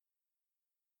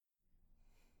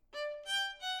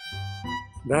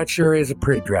That sure is a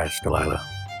pretty dress, Delilah.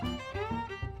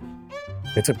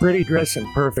 It's a pretty dress and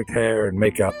perfect hair and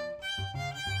makeup.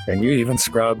 And you even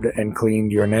scrubbed and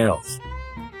cleaned your nails.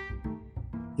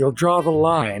 You'll draw the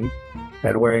line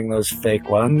at wearing those fake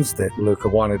ones that Luca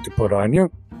wanted to put on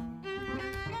you,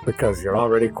 because you're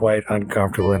already quite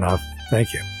uncomfortable enough.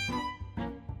 Thank you.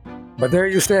 But there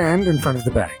you stand in front of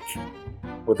the bank.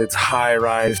 With its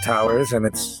high-rise towers and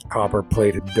its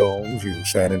copper-plated domes, you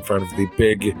stand in front of the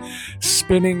big,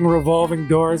 spinning, revolving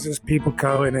doors as people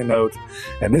come in and out.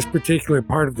 And this particular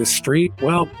part of the street,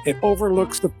 well, it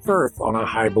overlooks the Firth on a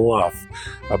high bluff,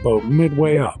 about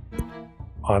midway up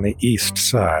on the east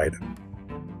side.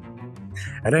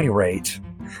 At any rate,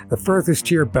 the Firth is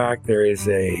to your back. There is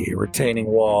a retaining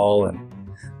wall and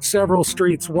several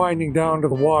streets winding down to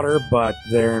the water, but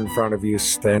there in front of you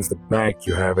stands the bank.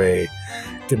 You have a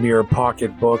demure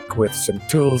pocketbook with some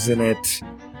tools in it,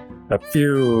 a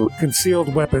few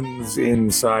concealed weapons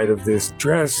inside of this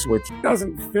dress, which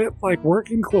doesn't fit like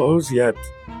working clothes, yet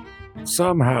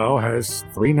somehow has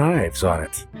 3 knives on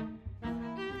it.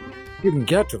 You can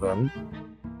get to them.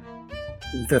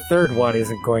 The third one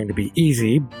isn't going to be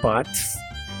easy, but,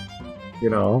 you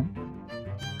know.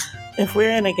 If we're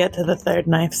going to get to the third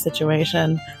knife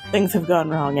situation, things have gone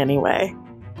wrong anyway.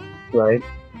 Right.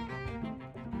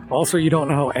 Also, you don't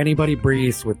know how anybody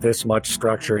breathes with this much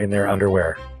structure in their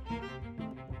underwear.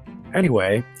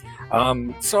 Anyway,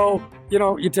 so,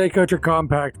 you take out your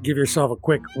compact, give yourself a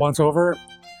quick once-over.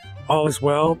 All is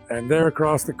well, and there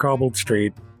across the cobbled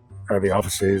street are the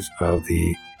offices of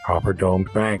the copper-domed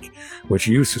bank, which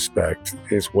you suspect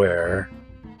is where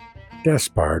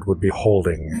Despard would be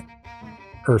holding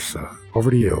Ursa. Over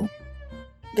to you.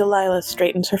 Delilah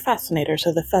straightens her fascinator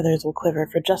so the feathers will quiver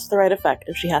for just the right effect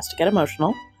if she has to get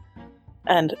emotional,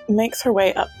 and makes her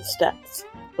way up the steps,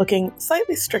 looking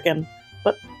slightly stricken,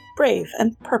 but brave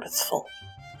and purposeful.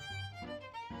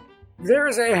 There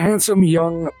is a handsome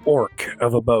young orc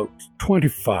of about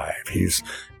 25. He's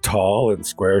tall and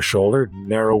square-shouldered,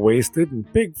 narrow-waisted,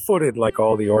 and big-footed like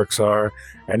all the orcs are,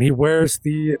 and he wears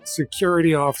the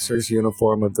security officer's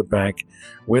uniform of the bank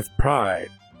with pride.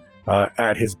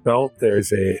 At his belt,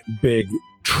 there's a big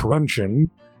truncheon,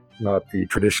 not the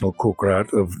traditional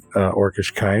kukrat of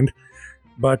orcish kind,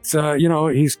 but,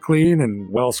 he's clean and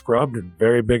well-scrubbed and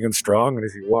very big and strong, and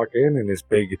as you walk in his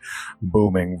big,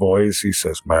 booming voice, he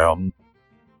says, "Ma'am,"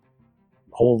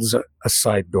 holds a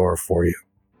side door for you.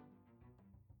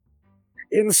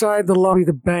 Inside the lobby of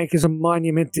the bank is a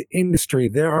monument to industry.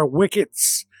 There are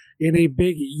wickets in a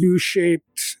big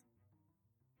U-shaped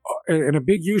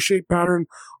pattern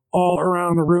all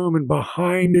around the room, and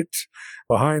behind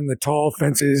the tall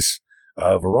fences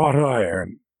of wrought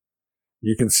iron,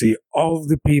 you can see all of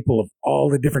the people of all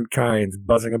the different kinds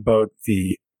buzzing about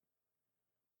the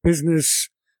business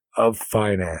of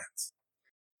finance.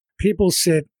 People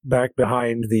sit back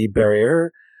behind the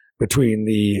barrier between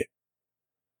the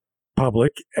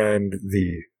public and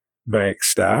the bank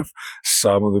staff.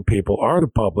 Some of the people are the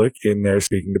public in there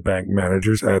speaking to bank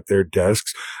managers at their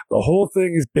desks. The whole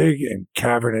thing is big and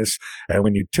cavernous, and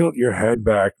when you tilt your head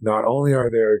back, not only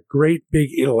are there great big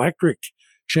electric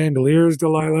chandeliers,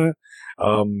 Delilah,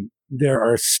 there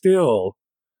are still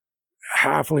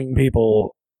halfling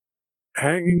people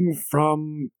hanging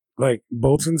from, like,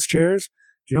 boatswain's chairs.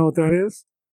 Do you know what that is?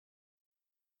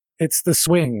 It's the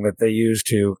swing that they use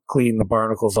to clean the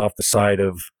barnacles off the side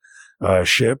of a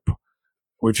ship,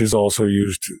 which is also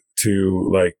used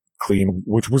to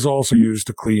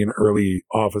clean early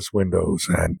office windows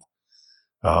and,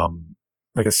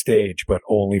 like a stage, but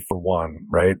only for one,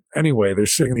 right? Anyway, they're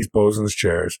sitting in these bosun's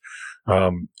chairs,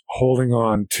 holding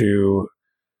on to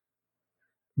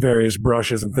various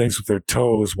brushes and things with their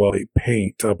toes while they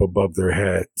paint up above their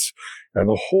heads. And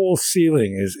the whole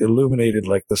ceiling is illuminated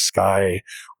like the sky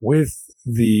with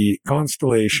the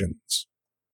constellations.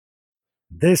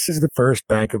 This is the First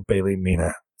Bank of Bailey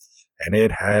Mina, and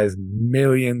it has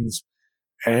millions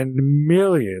and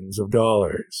millions of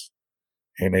dollars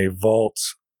in a vault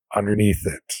underneath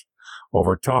it.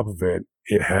 Over top of it,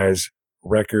 it has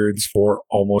records for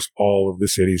almost all of the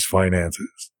city's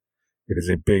finances. It is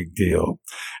a big deal.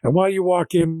 And while you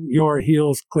walk in, your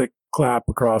heels click, clap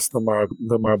across the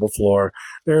marble floor.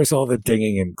 There's all the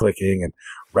dinging and clicking and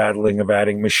rattling of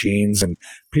adding machines and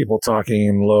people talking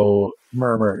in low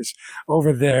murmurs.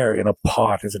 Over there in a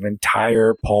pot is an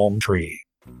entire palm tree,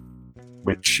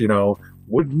 which,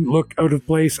 wouldn't look out of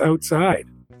place outside,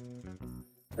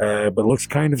 but looks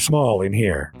kind of small in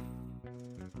here.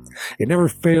 It never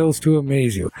fails to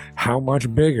amaze you how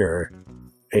much bigger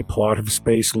a plot of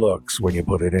space looks when you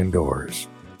put it indoors.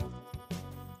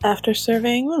 After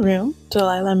surveying the room,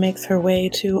 Delilah makes her way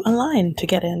to a line to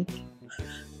get in.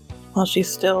 While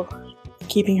she's still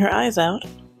keeping her eyes out.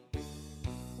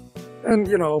 And,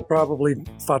 probably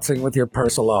futzing with your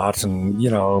purse a lot and,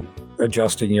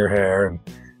 adjusting your hair and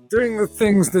doing the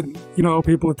things that,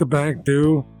 people at the bank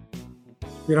do.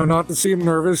 Not to seem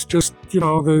nervous, just,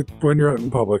 when you're out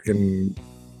in public and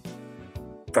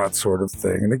that sort of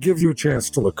thing. And it gives you a chance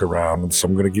to look around, and so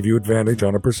I'm going to give you advantage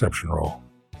on a perception roll.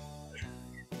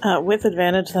 With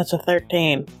advantage, that's a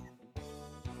 13.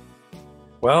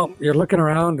 Well, you're looking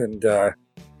around and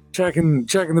checking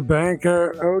the bank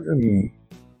out and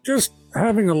just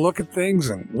having a look at things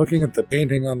and looking at the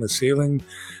painting on the ceiling.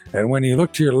 And when you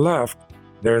look to your left,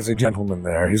 there's a gentleman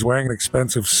there. He's wearing an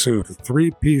expensive suit, a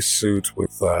 3-piece suit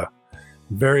with a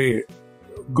very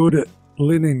good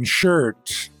linen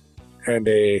shirt and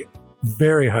a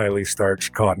very highly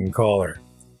starched cotton collar.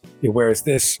 He wears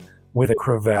this with a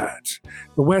cravat.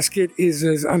 The waistcoat is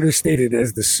as understated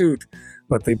as the suit,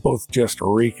 but they both just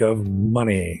reek of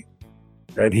money.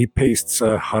 And he pastes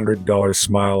a $100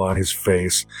 smile on his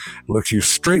face, looks you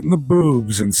straight in the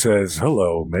boobs and says,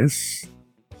 "Hello, miss.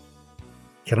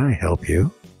 Can I help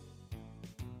you?"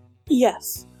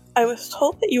 Yes. I was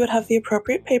told that you would have the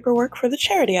appropriate paperwork for the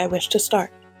charity I wish to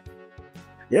start.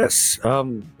 Yes,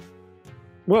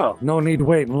 well, no need to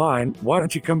wait in line. Why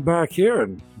don't you come back here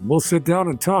and we'll sit down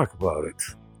and talk about it.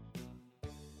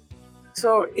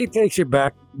 So he takes you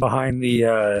back behind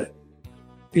the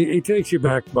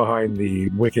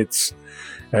wickets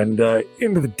and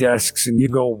into the desks, and you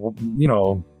go,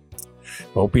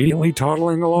 obediently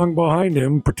toddling along behind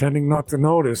him, pretending not to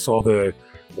notice all the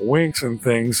winks and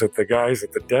things that the guys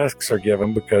at the desks are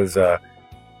giving because,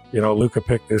 Luca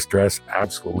picked this dress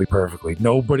absolutely perfectly.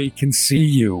 Nobody can see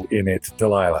you in it,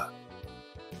 Delilah.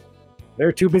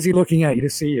 They're too busy looking at you to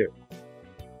see you.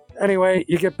 Anyway,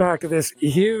 you get back to this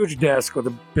huge desk with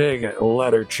a big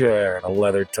leather chair and a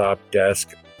leather-top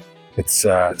desk. It's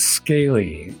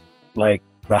scaly, like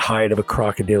the hide of a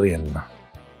crocodilian.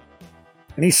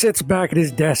 And he sits back at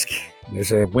his desk.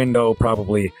 There's a window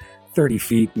probably 30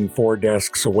 feet and 4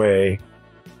 desks away.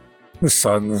 The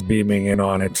sun's beaming in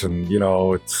on it, and,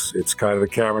 it's kind of, the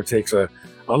camera takes a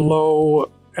low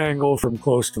angle from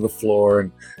close to the floor,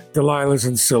 and Delilah's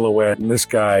in silhouette, and this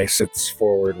guy sits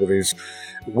forward with his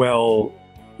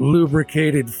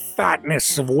well-lubricated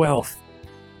fatness of wealth,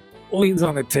 leans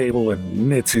on the table and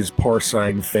knits his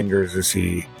porcine fingers as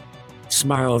he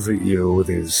smiles at you with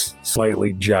his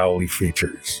slightly jowly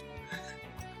features.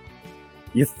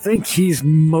 You think he's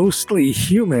mostly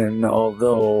human,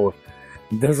 although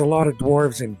there's a lot of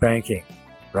dwarves in banking,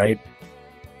 right?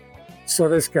 So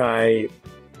this guy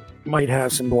might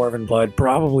have some dwarven blood,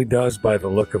 probably does by the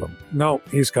look of him. No,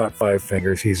 he's got 5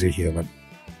 fingers, he's a human.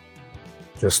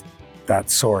 Just that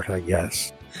sort, I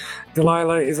guess.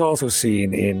 Delilah is also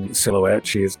seen in silhouette.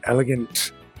 She is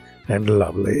elegant and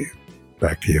lovely.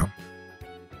 Back to you.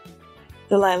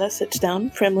 Delilah sits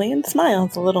down primly and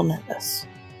smiles a little nervous.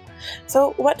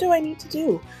 So, what do I need to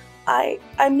do?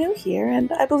 I'm new here,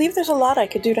 and I believe there's a lot I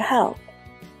could do to help.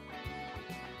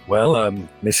 Well,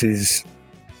 Mrs.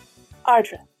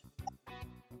 Ardren.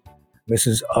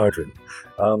 Mrs. Ardren,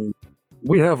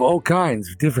 we have all kinds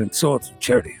of different sorts of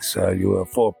charities. Are you a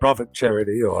for-profit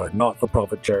charity or a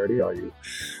not-for-profit charity?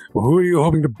 Who are you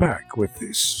hoping to back with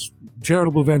this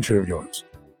charitable venture of yours?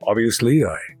 Obviously,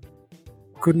 I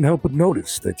couldn't help but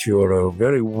notice that you're a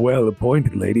very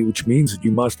well-appointed lady, which means that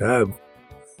you must have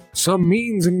some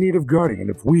means in need of guarding, and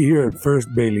if we here at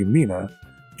First Bailey Mina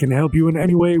can help you in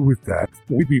any way with that,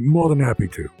 we'd be more than happy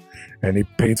to. And he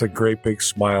paints a great big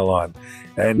smile on,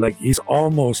 and he's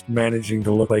almost managing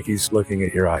to look like he's looking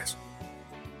at your eyes.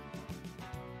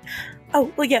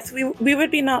 Oh, well, yes, we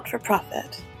would be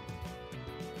not-for-profit.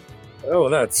 Oh,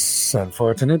 that's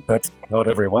unfortunate, but not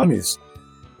everyone is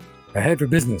ahead for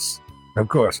business. Of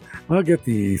course, I'll get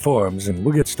the forms and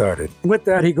we'll get started. With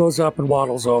that, he goes up and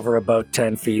waddles over about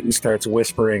 10 feet and starts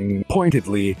whispering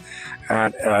pointedly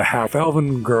at a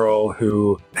half-elven girl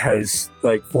who has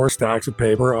 4 stacks of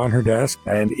paper on her desk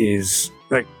and is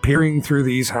peering through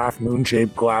these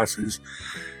half-moon-shaped glasses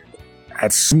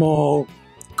at small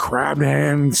crabbed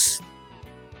hands,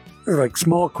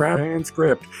 small crabbed hand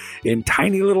script in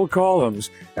tiny little columns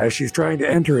as she's trying to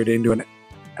enter it into an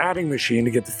adding machine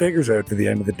to get the figures out to the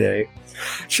end of the day.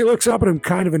 She looks up at him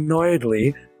kind of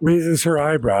annoyedly, raises her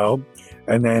eyebrow,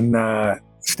 and then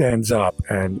stands up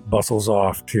and bustles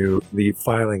off to the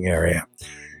filing area.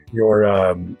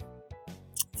 Your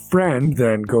friend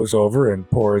then goes over and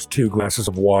pours 2 glasses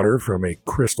of water from a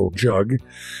crystal jug,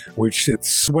 which sits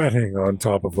sweating on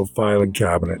top of a filing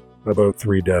cabinet. about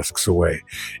 3 desks away.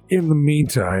 In the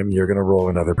meantime, you're going to roll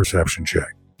another perception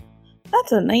check.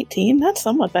 That's a 19. That's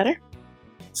somewhat better.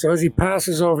 So as he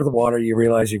passes over the water, you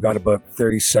realize you've got about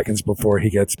 30 seconds before he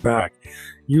gets back.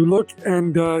 You look,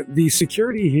 and the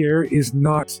security here is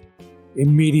not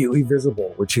immediately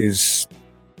visible, which is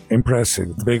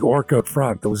impressive. The big orc out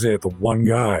front, that was it, the one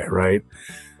guy, right?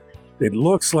 It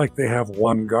looks like they have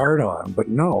one guard on, but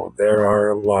no, there are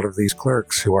a lot of these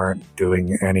clerks who aren't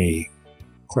doing any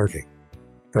clerking.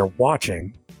 They're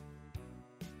watching,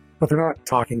 but they're not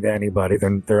talking to anybody.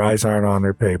 Their eyes aren't on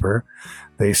their paper.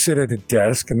 They sit at a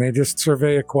desk and they just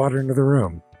survey a quadrant of the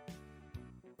room.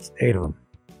 There's 8 of them.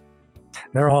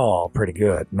 They're all pretty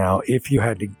good. Now, if you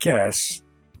had to guess,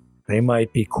 they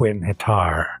might be Quinn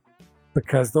Hitar,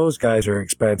 because those guys are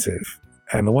expensive,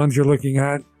 and the ones you're looking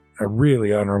at are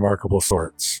really unremarkable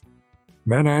sorts.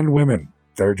 Men and women.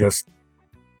 They're just,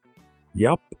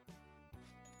 yup.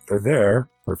 They're there.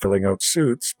 They're filling out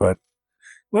suits, but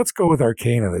let's go with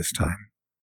Arcana this time.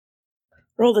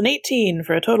 Rolled an 18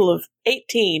 for a total of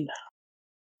 18.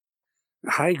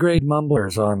 High-grade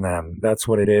mumblers on them. That's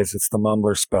what it is. It's the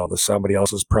mumbler spell to somebody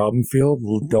else's problem field.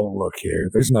 Don't look here.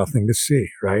 There's nothing to see,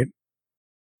 right?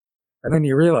 And then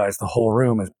you realize the whole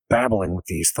room is babbling with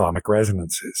these thaumic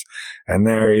resonances. And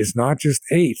there is not just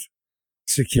 8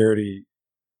 security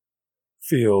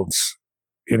fields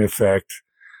in effect,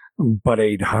 but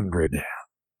 800.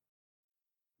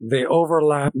 They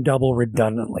overlap double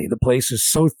redundantly. The place is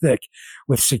so thick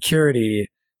with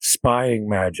security spying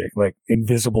magic, like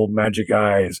invisible magic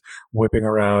eyes whipping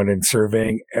around and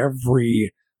surveying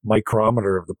every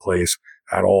micrometer of the place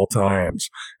at all times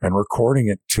and recording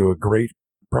it to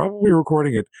probably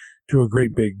recording it to a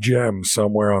great big gem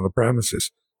somewhere on the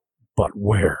premises. But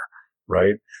where,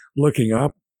 right? Looking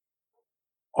up,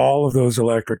 all of those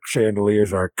electric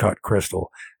chandeliers are cut crystal,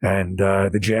 and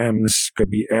the gems could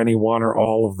be any one or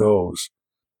all of those,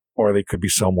 or they could be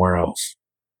somewhere else.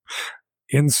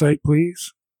 Insight,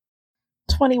 please.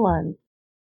 21.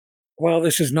 Well,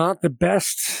 this is not the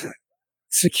best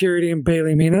security in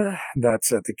Bailey Mina.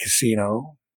 That's at the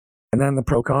casino, and then the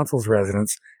proconsul's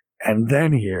residence, and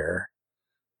then here.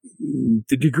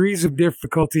 The degrees of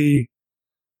difficulty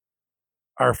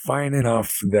are fine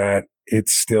enough that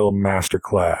it's still master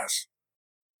class.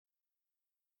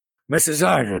 Mrs.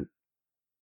 Arden.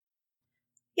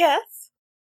 Yes?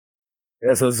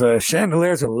 Yes, those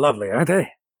chandeliers are lovely, aren't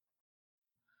they?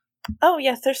 Oh,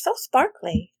 yes, they're so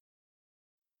sparkly.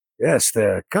 Yes,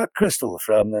 they're cut crystal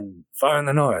from far in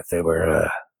the north.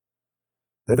 They're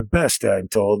the best, I'm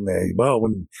told. And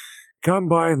when you come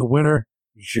by in the winter,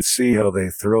 you should see how they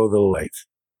throw the light.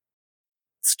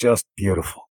 It's just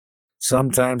beautiful.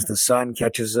 Sometimes the sun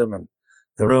catches them and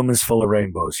the room is full of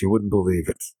rainbows. You wouldn't believe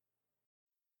it.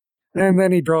 And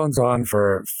then he drones on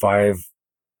for 5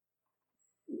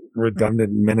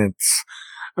 redundant minutes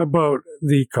about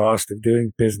the cost of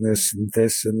doing business and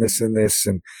this and this and this.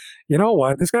 And you know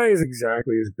what? This guy is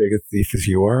exactly as big a thief as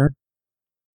you are.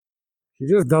 He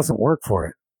just doesn't work for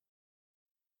it.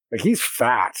 Like, he's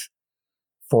fat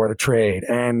for the trade.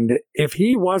 And if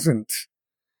he wasn't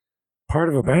part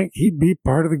of a bank, he'd be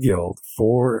part of the guild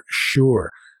for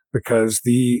sure. Because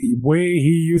the way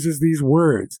he uses these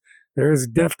words, they're as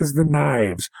deft as the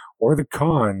knives, or the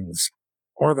cons,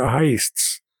 or the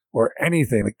heists, or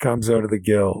anything that comes out of the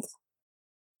guild.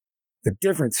 The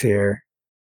difference here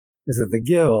is that the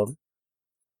guild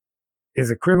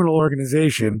is a criminal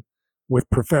organization with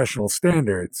professional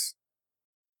standards.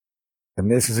 And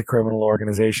this is a criminal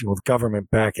organization with government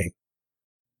backing.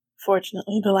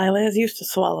 Fortunately, Delilah is used to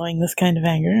swallowing this kind of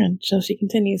anger, and so she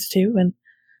continues to,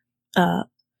 and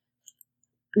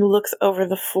looks over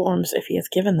the forms if he has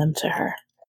given them to her.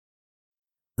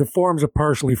 The forms are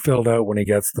partially filled out when he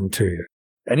gets them to you.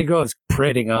 And he goes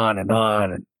prating on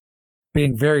and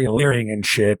being very leering and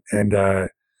shit. And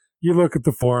you look at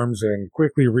the forms and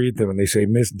quickly read them, and they say,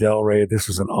 Miss Del Rey, this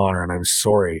is an honor, and I'm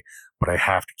sorry, but I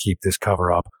have to keep this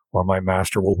cover up, or my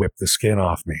master will whip the skin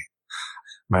off me.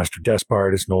 Master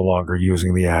Despard is no longer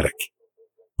using the attic.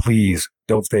 Please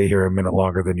don't stay here a minute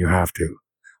longer than you have to.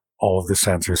 All of the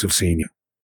censors have seen you.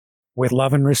 With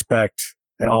love and respect,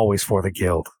 and always for the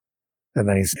guild. And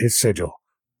then his sigil.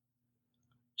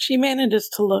 She manages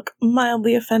to look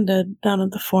mildly offended down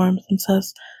at the forms and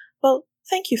says, Well,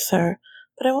 thank you, sir,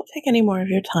 but I won't take any more of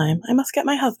your time. I must get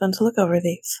my husband to look over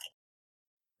these.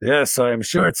 Yes, I am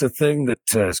sure it's a thing that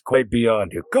is quite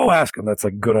beyond you. Go ask him. That's a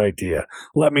good idea.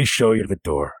 Let me show you the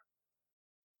door.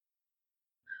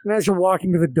 And as you're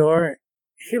walking to the door,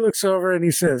 he looks over and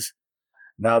he says,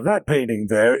 Now that painting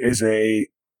there is a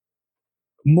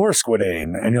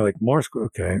Morsquedane. And you're like, Morsquedane?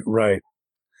 Okay, right.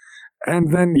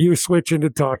 And then you switch into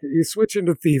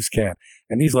Thieves' Cant.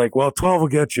 And he's like, well, 12 will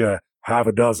get you half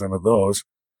a dozen of those,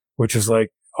 which is like,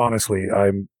 honestly,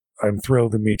 I'm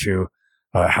thrilled to meet you.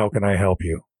 How can I help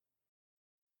you?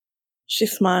 She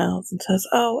smiles and says,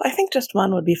 oh, I think just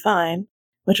one would be fine,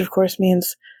 which of course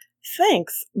means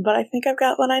thanks, but I think I've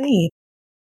got what I need.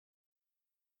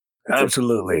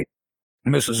 Absolutely.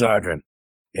 Mrs. Ardren,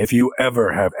 if you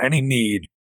ever have any need,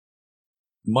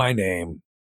 my name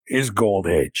is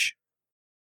Goldhitch.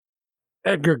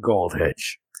 Edgar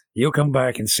Goldhitch. You come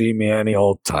back and see me any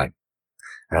old time,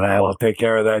 and I will take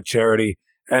care of that charity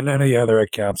and any other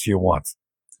accounts you want.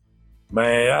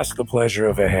 May I ask the pleasure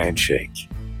of a handshake?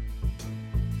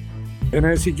 And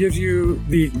as he gives you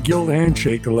the guild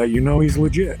handshake to let you know he's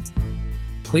legit,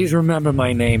 please remember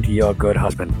my name to your good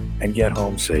husband and get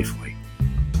home safely.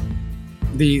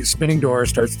 The spinning door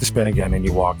starts to spin again and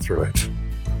you walk through it.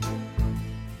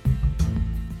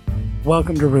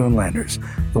 Welcome to Runelanders,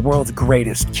 the world's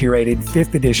greatest curated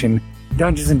 5th edition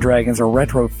Dungeons & Dragons or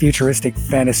retro-futuristic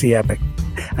fantasy epic.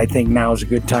 I think now is a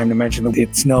good time to mention that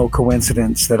it's no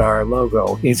coincidence that our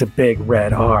logo is a big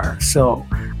red R. So,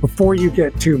 before you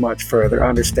get too much further,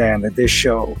 understand that this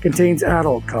show contains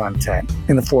adult content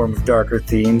in the form of darker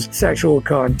themes, sexual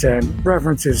content,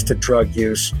 references to drug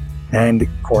use, and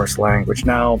coarse language.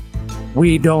 Now,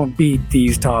 we don't beat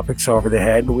these topics over the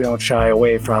head, but we don't shy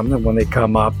away from them when they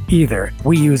come up either.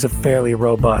 We use a fairly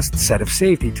robust set of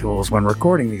safety tools when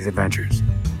recording these adventures.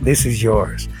 This is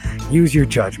yours. Use your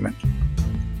judgment.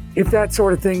 If that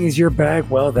sort of thing is your bag,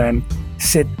 well then,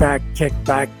 sit back, kick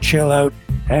back, chill out,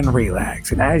 and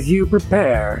relax. And as you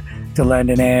prepare to lend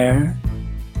an ear,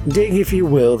 dig, if you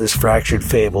will, this fractured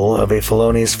fable of a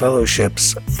felonious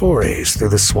fellowship's forays through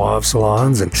the suave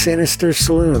salons and sinister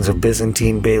saloons of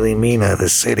Byzantine Bailey Mina, the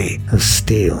city of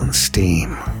steel and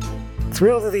steam.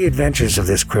 Thrilled at the adventures of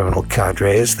this criminal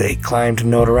cadre as they climb to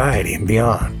notoriety and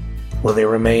beyond. Will they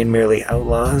remain merely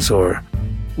outlaws, or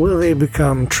will they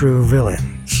become true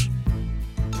villains?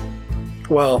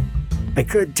 Well, I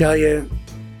could tell you,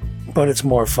 but it's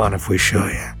more fun if we show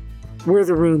you. We're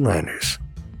the Runelanders.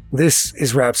 This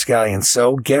is Rapscallion,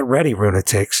 so get ready,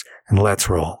 Runatics, and let's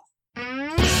roll.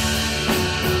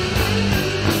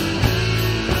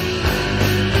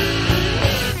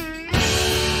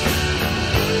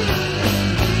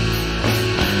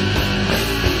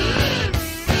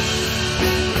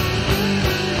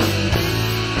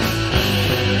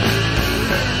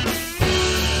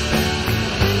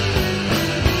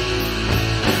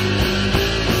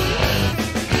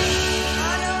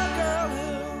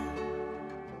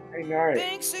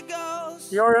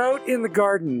 You're out in the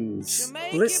gardens,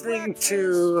 listening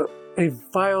to a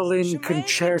violin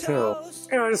concerto.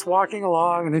 Just walking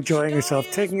along and enjoying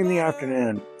yourself, taking in the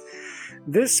afternoon.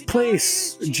 This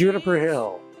place, Juniper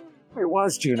Hill, it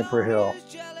was Juniper Hill.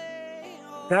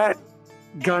 That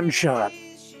gunshot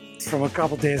from a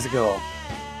couple days ago.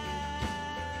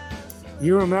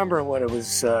 You remember what it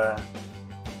was,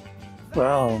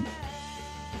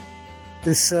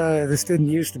 this didn't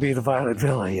used to be the Violet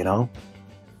Villa, you know?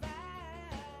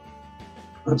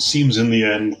 It seems in the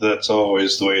end that's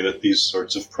always the way that these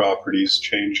sorts of properties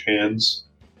change hands.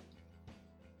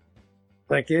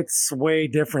 Like, it's way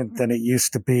different than it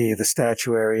used to be. The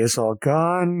statuary is all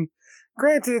gone.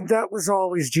 Granted, that was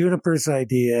always Juniper's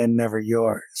idea and never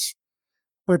yours.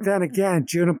 But then again,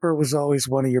 Juniper was always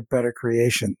one of your better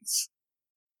creations.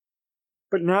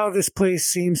 But now this place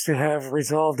seems to have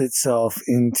resolved itself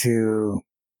into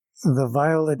the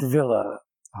Violet Villa,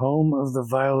 home of the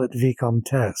Violet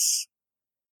Vicomtesse.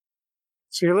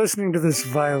 So you're listening to this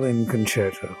violin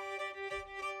concerto,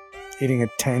 eating a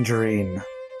tangerine.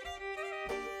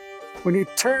 When you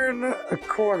turn a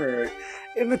corner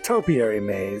in the topiary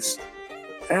maze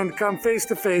and come face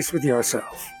to face with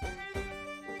yourself.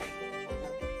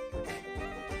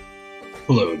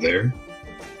 Hello there.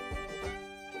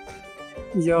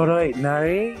 You're right,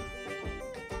 Nari.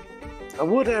 I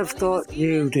would have thought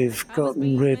you'd have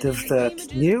gotten rid of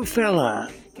that new fella.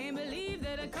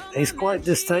 He's quite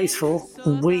distasteful,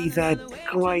 and we've had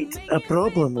quite a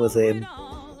problem with him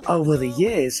over the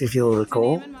years, if you'll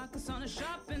recall.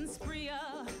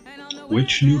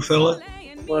 Which new fella?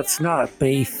 Let's not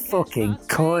be fucking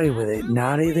coy with it,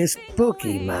 Nari. This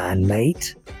boogeyman,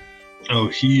 mate. Oh,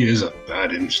 he is a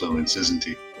bad influence, isn't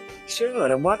he?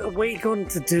 Sure, and what are we going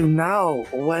to do now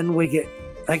when we get...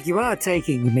 Like, you are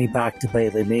taking me back to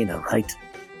Bailey Mina, right?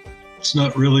 It's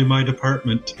not really my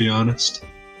department, to be honest.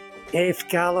 If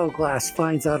Gallowglass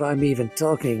finds out I'm even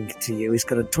talking to you, he's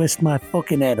gonna twist my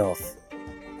fucking head off.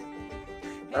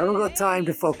 I don't got time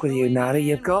to fuck with you, Nari.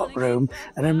 You've got room,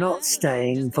 and I'm not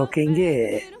staying fucking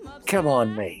here. Come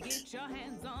on, mate.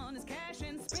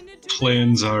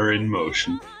 plans are in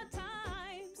motion.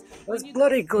 That's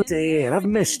bloody good to hear. I've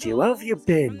missed you. How have you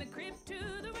been?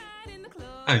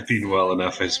 I've been well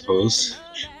enough, I suppose.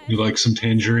 You like some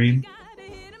tangerine?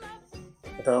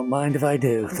 I don't mind if I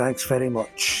do. Thanks very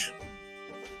much.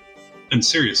 And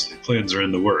seriously, plans are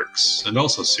in the works. And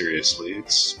also seriously,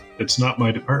 it's not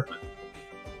my department.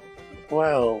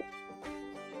 Well,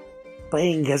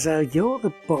 being as how you're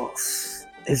the boss,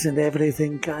 isn't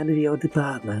everything kind of your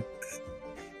department?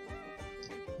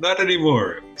 Not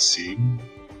anymore, it would seem.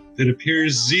 It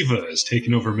appears Ziva has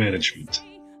taken over management.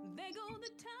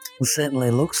 Well,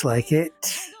 certainly looks like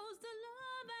it.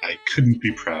 I couldn't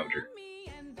be prouder.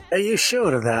 Are you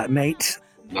sure of that, mate?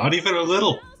 Not even a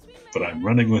little, but I'm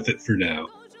running with it for now.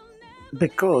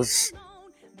 Because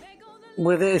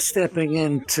with her stepping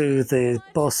into the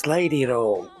boss lady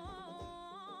role,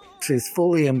 she's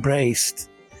fully embraced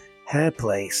her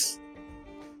place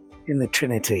in the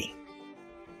Trinity.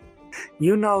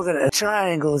 You know that a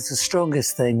triangle is the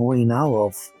strongest thing we know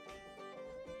of.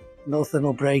 Nothing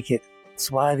will break it.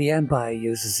 That's why the Empire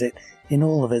uses it in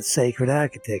all of its sacred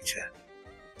architecture.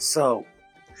 So,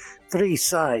 3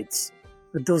 sides.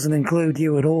 It doesn't include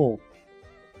you at all,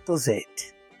 does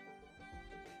it?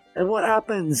 And what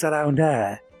happens around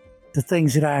her to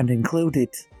things that aren't included?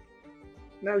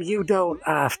 Now, you don't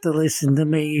have to listen to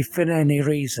me for any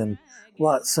reason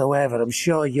whatsoever. I'm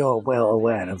sure you're well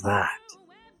aware of that.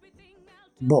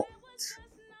 But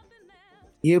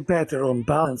you better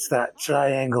unbalance that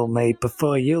triangle, mate,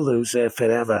 before you lose her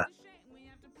forever.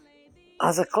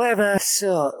 As a clever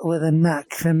sort with a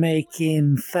knack for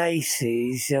making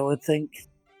faces, I would think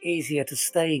easier to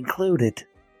stay included.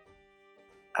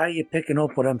 Are you picking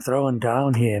up what I'm throwing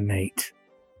down here, mate?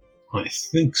 I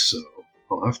think so.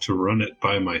 I'll have to run it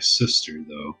by my sister,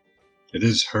 though. It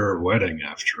is her wedding,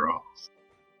 after all.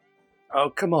 Oh,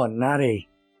 come on, Natty.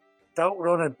 Don't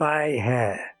run it by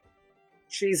her.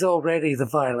 She's already the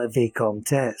Violet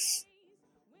Vicomtesse.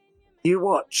 You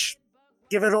watch.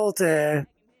 Give it all to her.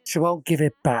 She won't give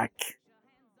it back.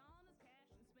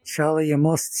 Surely you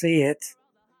must see it.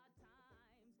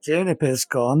 Juniper's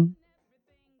gone.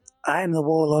 I'm the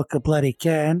Warlock of Bloody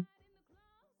Cairn.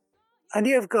 And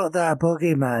you've got that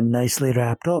boogeyman nicely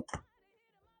wrapped up.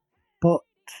 But...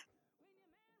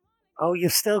 oh,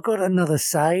 you've still got another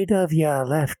side of you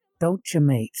left, don't you,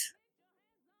 mate?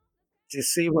 Do you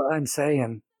see what I'm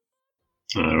saying?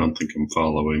 I don't think I'm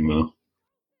following, though.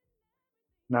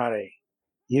 Nari,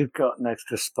 you've got an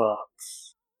extra spot.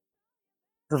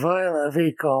 The Violet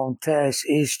Vicomtesse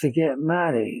is to get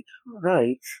married,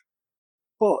 right?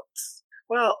 But,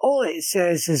 well, all it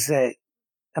says is that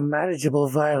a marriageable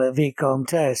Violet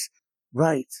Vicomtesse,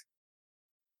 right?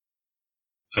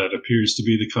 That appears to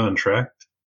be the contract.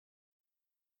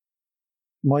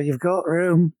 Well, you've got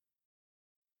room.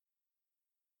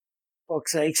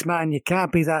 Fuck's sakes, man, you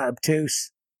can't be that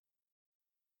obtuse.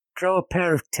 Grow a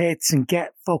pair of tits and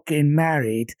get fucking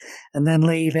married, and then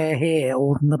leave her here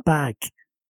holding the bag.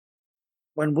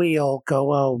 When we all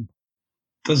go home.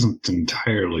 Doesn't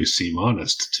entirely seem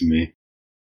honest to me.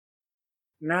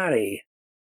 Nari,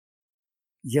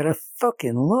 you're a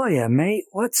fucking lawyer, mate.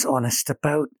 What's honest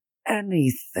about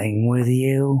anything with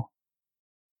you?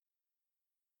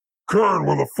 Kern,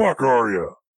 where the fuck are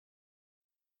you?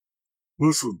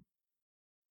 Listen.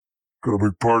 Got a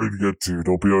big party to get to.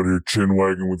 Don't be out here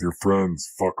chin-wagging with your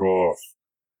friends. Fuck off.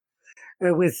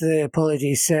 With the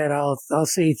apologies said, I'll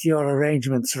see to your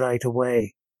arrangements right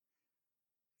away.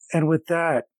 And with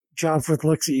that, Johnforth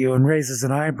looks at you and raises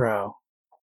an eyebrow.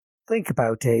 Think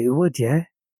about it, would you?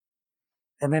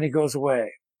 And then he goes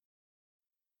away.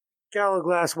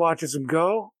 Gallaglass watches him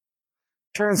go,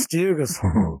 turns to you and goes,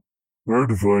 Hard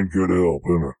to find good help,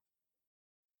 isn't it?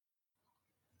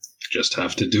 Just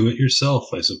have to do it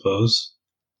yourself, I suppose.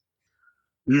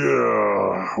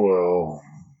 Yeah, well,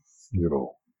 you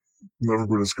know, never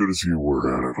been as good as you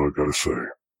were at it, I gotta say.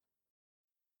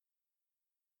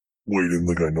 Wait, didn't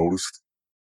think I noticed?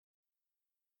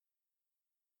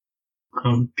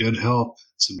 Good help.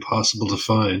 It's impossible to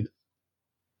find.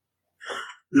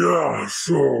 Yeah,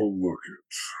 so look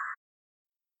it.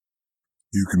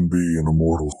 You can be an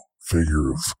immortal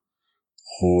figure of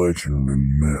legend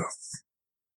and myth.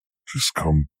 Just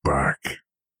come back.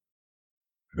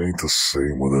 It ain't the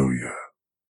same without you.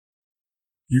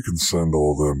 You can send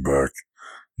all them back.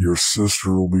 Your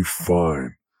sister will be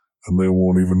fine, and they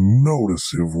won't even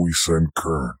notice if we send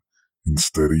Kern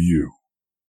instead of you.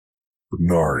 But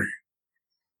Nari,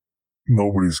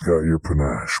 nobody's got your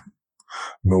panache.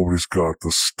 Nobody's got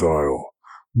the style.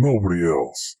 Nobody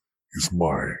else is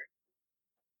my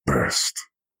best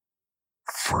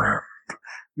friend.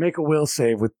 make a will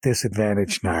save with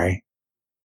disadvantage, Nari.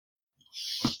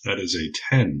 That is a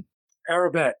 10.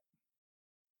 Arabet,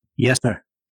 Yes, sir.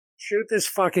 shoot this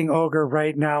fucking ogre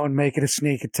right now and make it a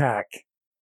sneak attack.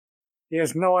 He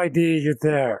has no idea you're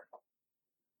there.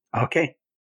 Okay.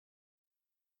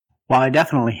 Well, I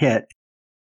definitely hit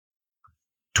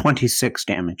 26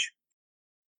 damage.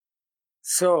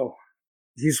 So,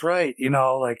 he's right,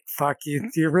 fuck,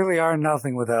 you really are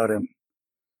nothing without him.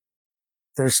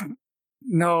 There's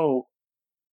no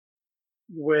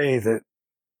way that...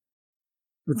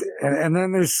 And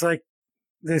then there's,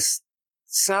 this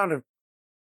sound of...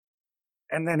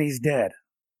 And then he's dead.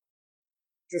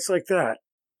 Just like that.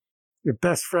 Your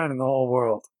best friend in the whole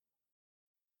world.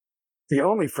 The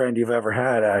only friend you've ever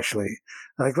had, actually.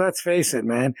 Let's face it,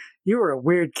 man. You were a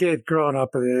weird kid growing up,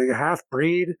 a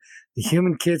half-breed. The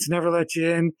human kids never let you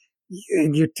in.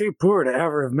 And you're too poor to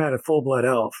ever have met a full-blood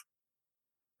elf.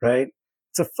 Right?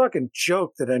 It's a fucking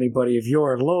joke that anybody of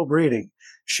your low breeding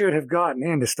should have gotten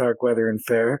into Starkweather and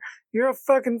Fair. You're a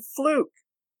fucking fluke.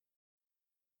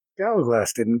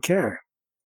 Gallowglass didn't care.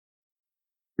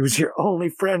 He was your only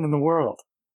friend in the world.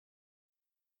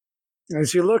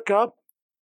 As you look up,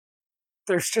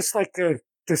 there's just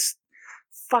this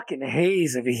fucking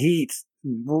haze of heat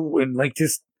and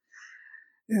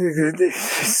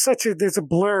there's a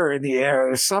blur in the air.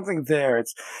 There's something there.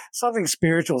 It's something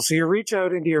spiritual. So you reach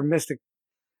out into your mystic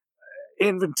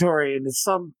inventory and it's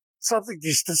something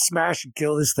just to smash and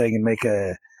kill this thing and make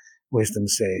a wisdom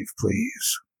save,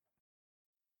 please.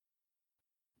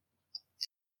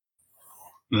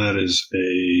 That is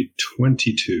a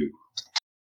 22.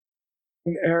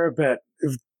 An Arabet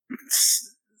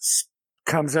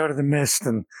comes out of the mist,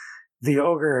 and the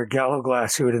ogre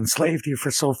Gallowglass, who had enslaved you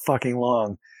for so fucking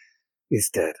long, is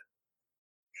dead.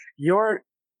 You're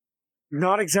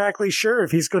not exactly sure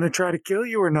if he's going to try to kill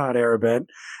you or not, Arabet.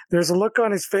 There's a look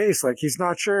on his face like he's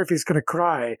not sure if he's going to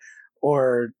cry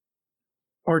or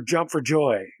jump for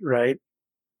joy, right?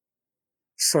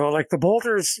 So,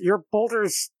 your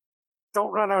bolters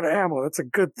don't run out of ammo. That's a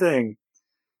good thing.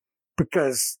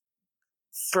 Because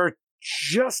for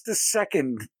just a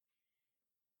second,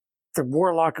 the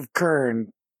Warlock of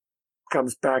Kern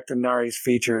comes back to Nari's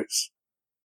features.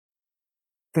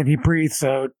 Then he breathes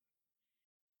out.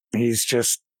 He's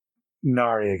just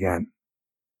Nari again.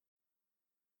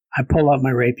 I pull out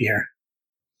my rapier.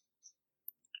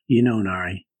 You know,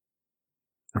 Nari,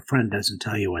 a friend doesn't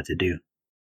tell you what to do.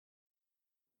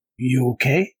 You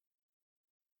okay?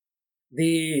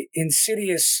 The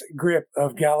insidious grip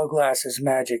of Gallowglass's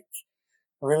magic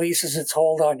releases its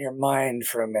hold on your mind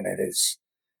for a minute as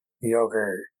the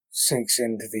ogre sinks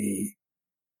into the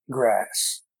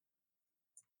grass.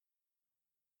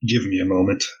 Give me a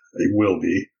moment. It will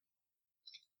be.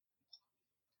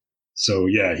 So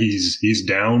yeah, he's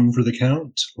down for the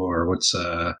count, or what's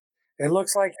It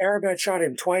looks like Arabet shot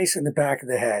him twice in the back of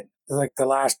the head. Like the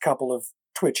last couple of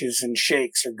twitches and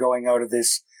shakes are going out of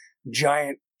this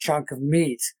giant chunk of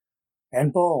meat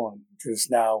and bone, which is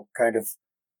now kind of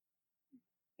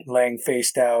laying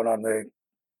face down on the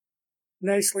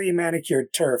nicely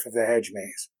manicured turf of the hedge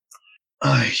maze.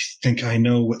 I think I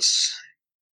know what's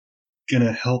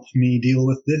gonna help me deal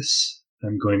with this.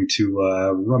 I'm going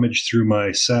to rummage through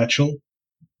my satchel,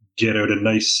 get out a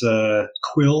nice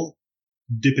quill,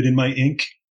 dip it in my ink,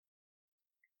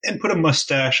 and put a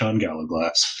mustache on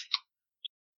Gallowglass.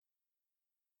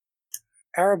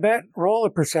 Arabet, roll a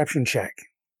perception check.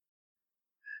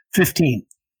 15.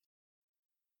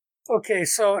 Okay,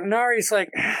 so Nari's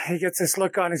he gets this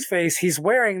look on his face. He's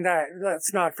wearing that,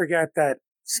 let's not forget that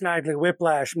Snidely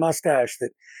Whiplash mustache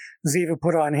that Ziva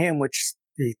put on him, which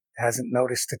he hasn't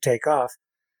noticed to take off.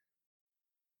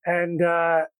 And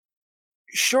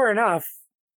sure enough,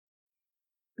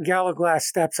 Gallowglass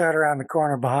steps out around the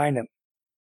corner behind him.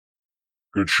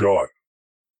 Good shot.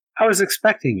 I was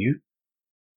expecting you.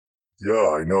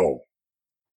 Yeah, I know.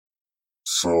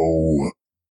 So,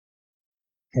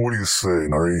 what do you say,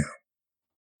 Nari?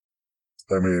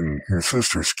 I mean, your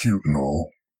sister's cute and all,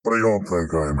 but I don't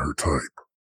think I'm her type.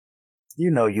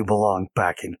 You know you belong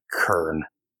back in Kern.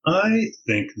 I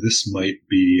think this might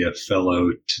be a fellow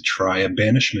to try a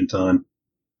banishment on. Do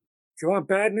you want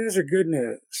bad news or good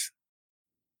news?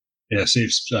 Yeah,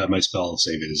 my spell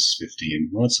save is 15.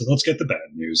 Let's get the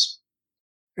bad news.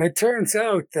 It turns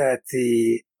out that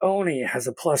the Oni has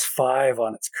a +5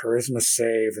 on its charisma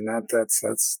save, and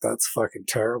that's fucking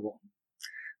terrible.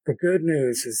 The good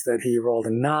news is that he rolled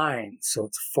a 9, so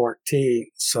it's 14.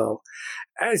 So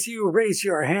as you raise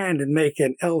your hand and make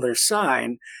an elder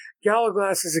sign,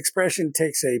 Gallowglass's expression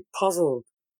takes a puzzled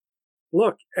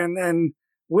look, and then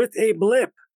with a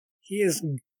blip, he is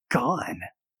gone.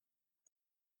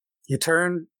 You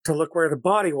turn to look where the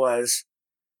body was,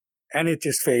 and it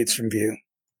just fades from view.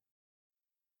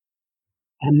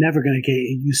 I'm never going to get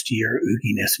used to your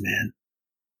ooginess, man.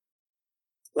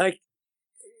 Like,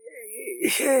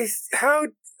 how...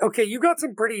 Okay, you got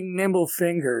some pretty nimble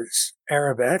fingers,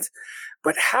 Arabette,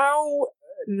 but how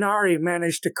Nari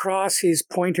managed to cross his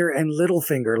pointer and little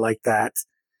finger like that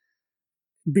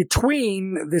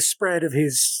between the spread of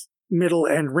his middle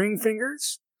and ring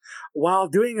fingers while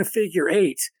doing a figure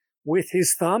 8 with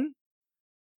his thumb?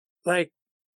 Like,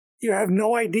 you have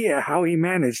no idea how he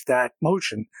managed that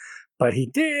motion, but he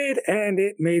did, and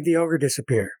it made the ogre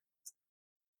disappear.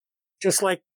 Just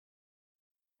like,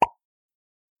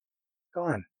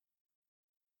 gone.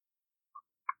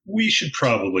 We should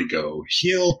probably go.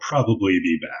 He'll probably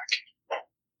be back.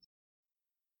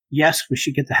 Yes, we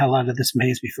should get the hell out of this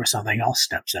maze before something else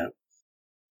steps out.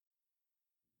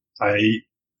 I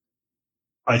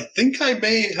think I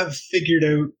may have figured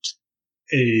out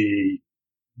a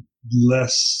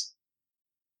less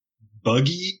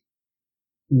buggy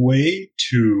way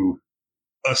to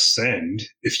ascend,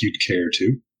 if you'd care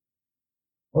to.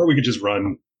 Or we could just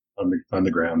run on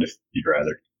the ground if you'd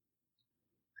rather.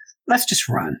 Let's just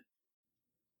run.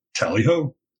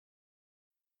 Tally-ho.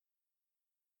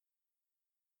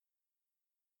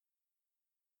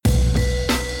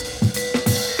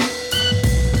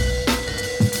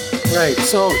 Right,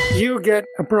 so you get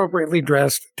appropriately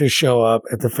dressed to show up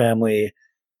at the family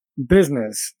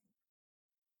business.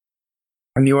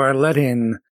 And you are let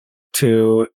in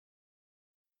to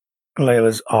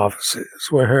Layla's offices,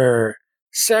 where her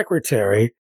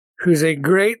secretary, who's a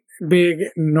great big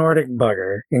Nordic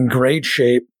bugger, in great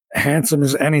shape, handsome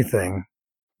as anything,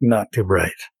 not too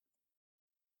bright.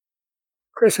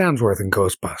 Chris Hemsworth in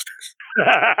Ghostbusters.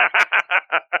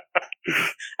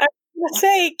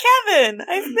 Say, Kevin!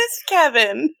 I've missed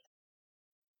Kevin!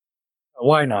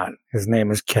 Why not? His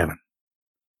name is Kevin.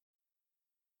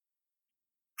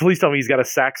 Please tell me he's got a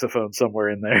saxophone somewhere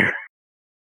in there.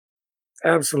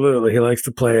 Absolutely. He likes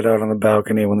to play it out on the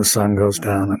balcony when the sun goes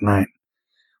down at night.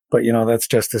 But, that's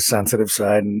just his sensitive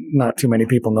side, and not too many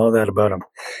people know that about him.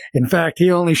 In fact, he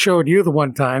only showed you the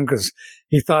one time because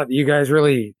he thought you guys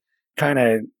really kind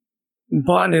of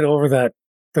bonded over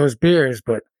those beers,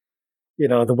 but,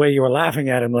 the way you were laughing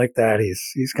at him like that,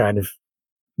 he's kind of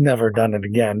never done it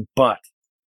again, but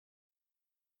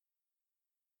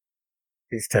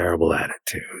he's terrible at it,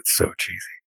 too. It's so cheesy.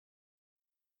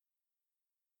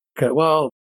 Okay,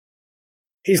 well,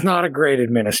 he's not a great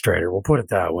administrator, we'll put it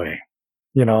that way.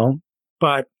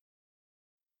 But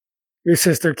your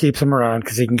sister keeps him around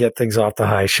because he can get things off the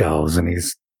high shelves and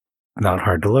he's not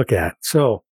hard to look at.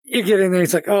 So you get in there,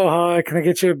 he's like, oh, hi, can I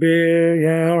get you a beer?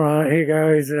 Yeah, all right, hey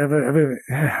guys, all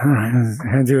right,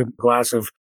 hand you a glass of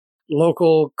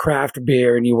local craft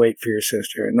beer and you wait for your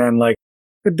sister. And then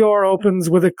the door opens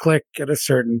with a click at a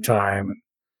certain time.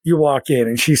 You walk in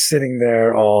and she's sitting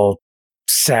there all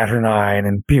saturnine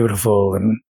and beautiful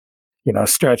and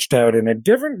stretched out in a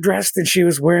different dress than she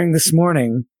was wearing this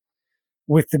morning,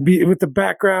 with the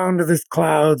background of the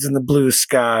clouds and the blue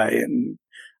sky and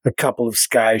a couple of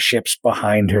sky ships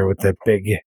behind her with that big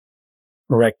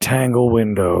rectangle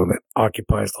window that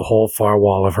occupies the whole far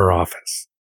wall of her office.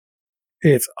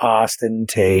 It's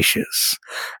ostentatious,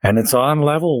 and it's on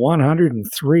level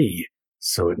 103,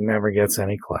 so it never gets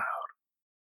any cloud.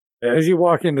 As you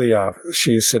walk into the office,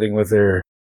 she's sitting with the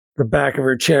back of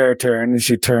her chair turned, and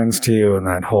she turns to you in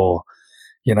that whole,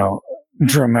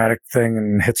 dramatic thing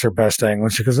and hits her best angle.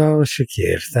 She goes, oh,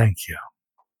 Shakir, thank you.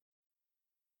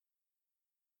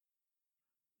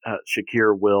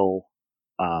 Shakir will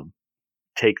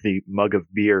take the mug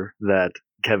of beer that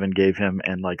Kevin gave him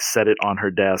and set it on her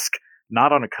desk,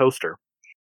 not on a coaster.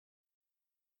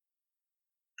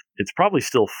 It's probably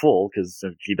still full because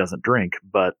he doesn't drink,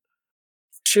 but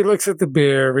she looks at the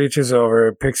beer, reaches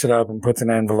over, picks it up, and puts an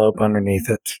envelope underneath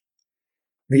it.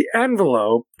 The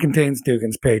envelope contains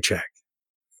Dugan's paycheck.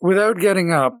 Without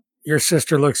getting up, your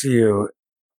sister looks at you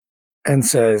and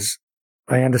says,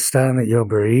 I understand that you're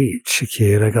bereaved,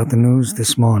 Shakir. I got the news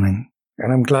this morning,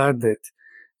 and I'm glad that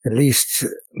at least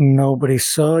nobody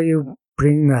saw you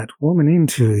bring that woman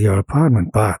into your apartment,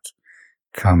 but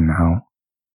come now.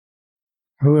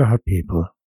 Who are her people?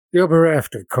 You're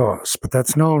bereft, of course, but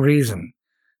that's no reason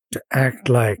to act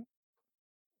like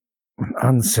an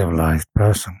uncivilized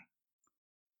person.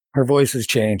 Her voice has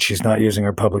changed. She's not using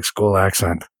her public school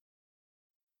accent.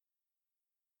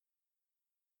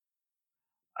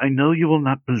 I know you will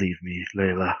not believe me,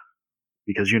 Layla,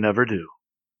 because you never do.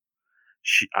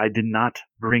 I did not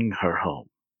bring her home.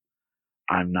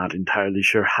 I'm not entirely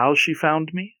sure how she found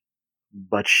me,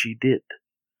 but she did.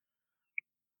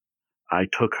 I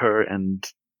took her and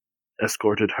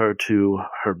escorted her to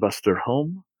her buster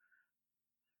home,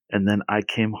 and then I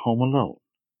came home alone.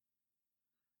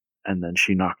 And then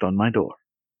she knocked on my door.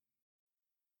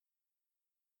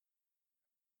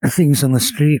 Things on the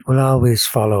street will always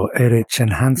follow a rich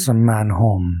and handsome man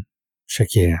home,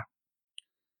 Shakir.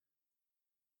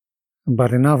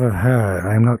 But enough of her.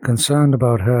 I'm not concerned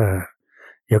about her.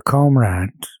 Your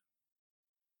comrade.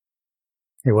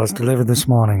 He was delivered this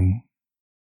morning.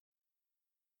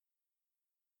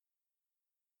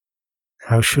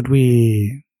 How should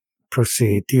we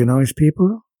proceed? Do you know his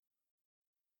people?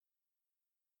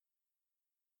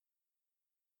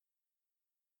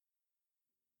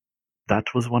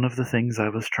 That was one of the things I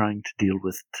was trying to deal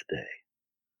with today.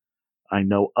 I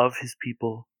know of his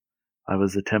people. I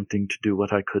was attempting to do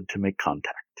what I could to make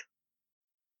contact.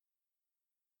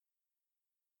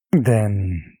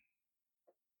 Then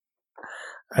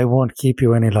I won't keep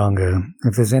you any longer.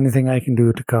 If there's anything I can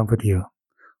do to comfort you,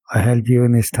 I help you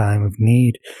in this time of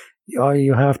need. All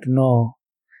you have to know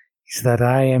is that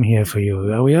I am here for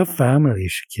you. We have family,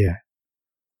 Shakir.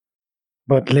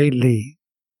 But lately,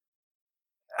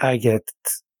 I get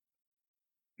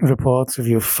reports of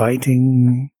you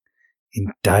fighting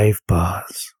in dive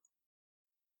bars.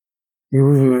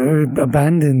 You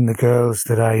abandoned the girls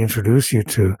that I introduced you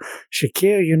to.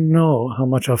 Shakir, you know how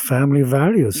much our family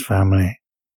values family.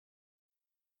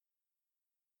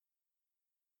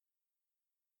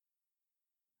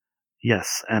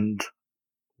 Yes, and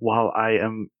while I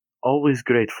am always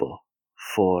grateful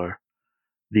for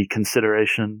the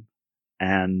consideration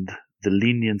and the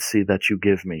leniency that you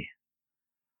give me,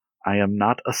 I am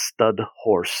not a stud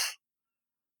horse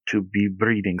to be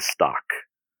breeding stock.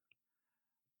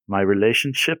 My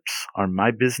relationships are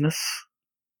my business.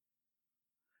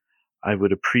 I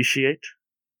would appreciate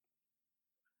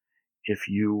if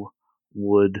you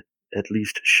would at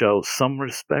least show some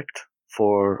respect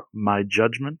for my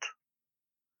judgment.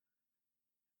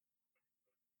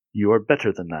 You are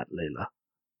better than that, Layla.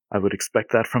 I would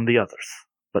expect that from the others,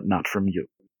 but not from you.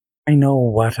 I know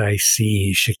what I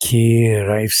see, Shakir.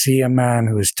 I see a man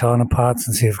who is torn apart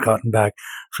since he has gotten back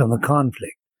from the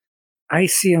conflict. I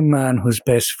see a man whose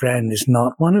best friend is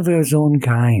not one of his own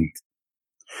kind,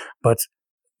 but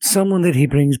someone that he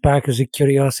brings back as a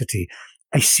curiosity.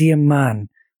 I see a man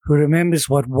who remembers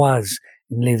what was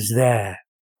and lives there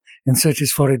and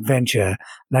searches for adventure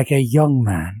like a young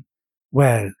man.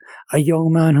 Well, a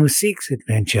young man who seeks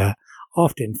adventure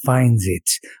often finds it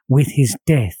with his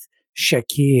death.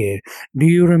 Shakir, do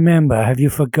you remember? Have you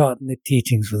forgotten the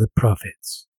teachings of the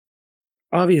prophets?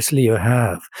 Obviously you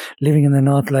have. Living in the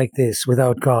north like this,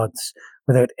 without gods,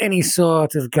 without any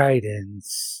sort of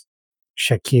guidance.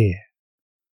 Shakir,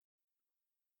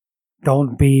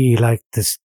 don't be like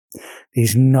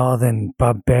these northern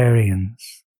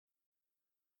barbarians.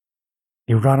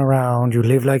 You run around, you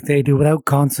live like they do without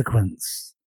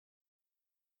consequence.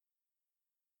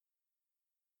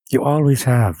 You always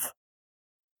have.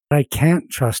 I can't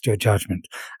trust your judgment.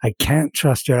 I can't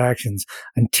trust your actions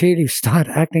until you start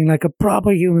acting like a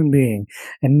proper human being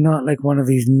and not like one of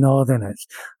these northerners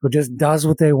who just does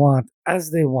what they want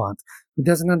as they want, who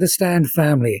doesn't understand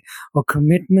family or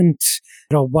commitment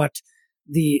or what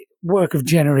the work of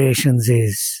generations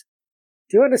is.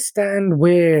 Do you understand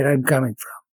where I'm coming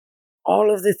from?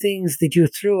 All of the things that you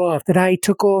threw off that I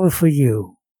took over for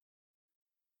you.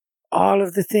 All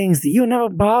of the things that you never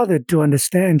bothered to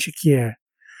understand, Shakir.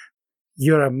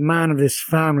 You're a man of this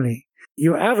family.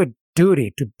 You have a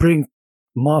duty to bring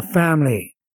more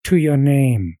family to your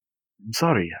name. I'm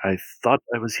sorry, I thought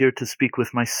I was here to speak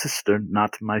with my sister,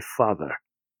 not my father.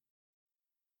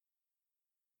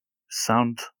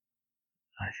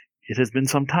 It has been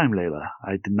some time, Layla.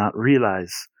 I did not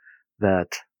realize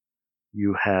that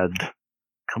you had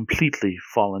completely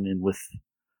fallen in with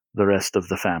the rest of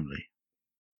the family.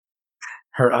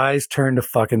 Her eyes turned to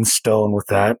fucking stone with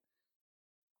that.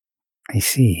 I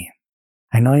see.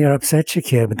 I know you're upset,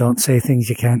 Shakir, but don't say things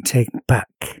you can't take back.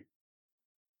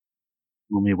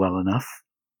 Know me well enough.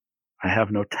 I have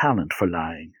no talent for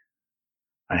lying.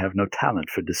 I have no talent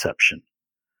for deception.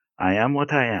 I am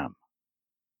what I am.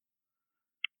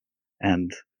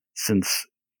 And since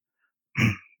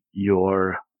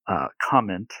your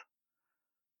comment,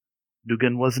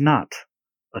 Dugan was not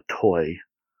a toy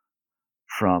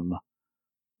from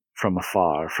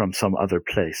afar, from some other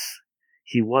place.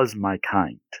 He was my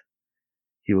kind.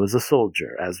 He was a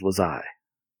soldier, as was I.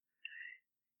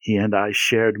 He and I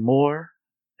shared more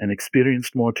and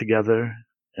experienced more together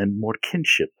and more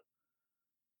kinship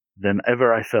than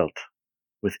ever I felt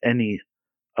with any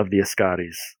of the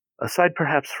Askaris, aside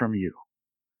perhaps from you.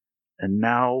 And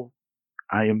now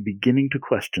I am beginning to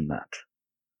question that.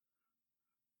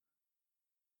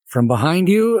 From behind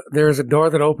you, there is a door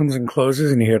that opens and closes,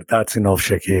 and you hear, "That's enough,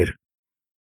 Shakir."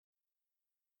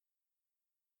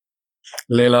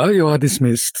 Layla, you are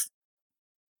dismissed.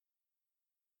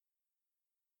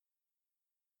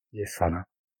 Yes, Hannah.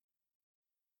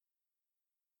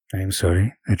 I am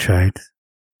sorry. I tried.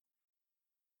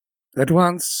 At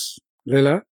once,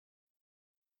 Layla.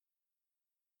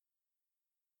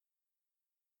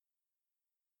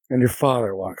 And your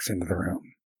father walks into the room.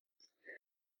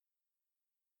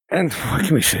 And what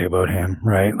can we say about him,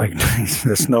 right? Like,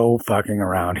 there's no fucking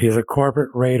around. He's a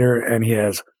corporate raider, and he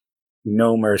has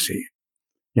no mercy,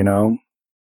 you know?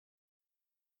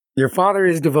 Your father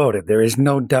is devoted. There is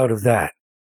no doubt of that.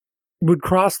 He would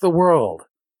cross the world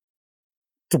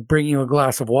to bring you a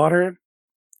glass of water,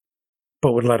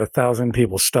 but would let 1,000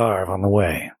 people starve on the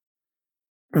way.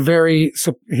 He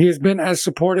has been as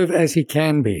supportive as he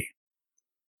can be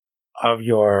of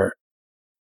your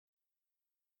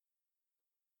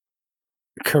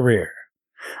career.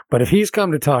 But if he's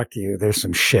come to talk to you, there's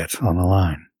some shit on the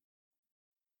line.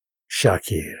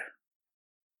 Shakir,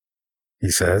 he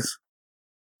says,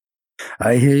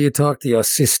 I hear you talk to your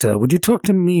sister. Would you talk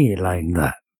to me like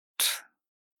that?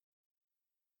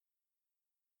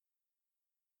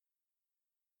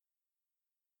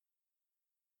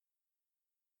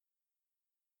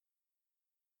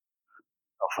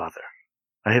 Oh, Father,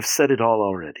 I have said it all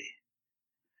already.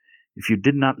 If you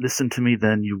did not listen to me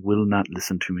then, you will not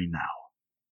listen to me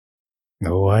now.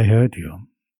 Oh, I heard you.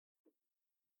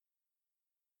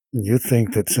 You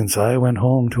think that since I went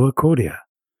home to Arcodia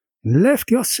and left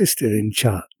your sister in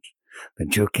charge,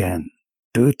 that you can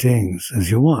do things as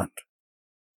you want.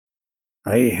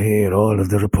 I hear all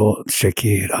of the reports,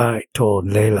 Shakir. I told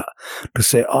Layla to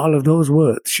say all of those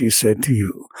words she said to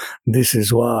you. This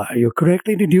is why you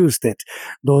correctly deduced that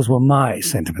those were my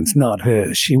sentiments, not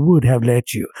hers. She would have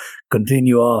let you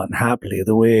continue on happily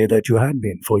the way that you had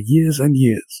been for years and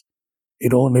years.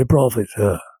 It only profits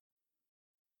her.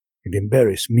 It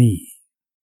embarrassed me.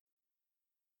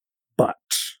 But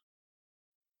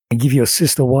I give your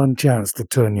sister one chance to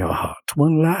turn your heart,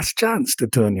 one last chance to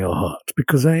turn your heart,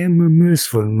 because I am a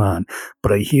merciful man,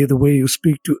 but I hear the way you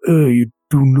speak to her. You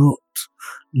do not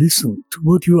listen to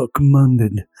what you are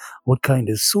commanded. What kind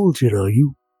of soldier are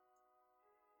you?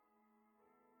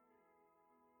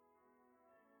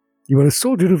 You are a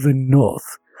soldier of the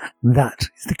North. That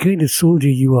is the kind of soldier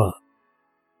you are.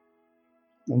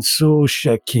 And so,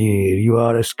 Shakir, you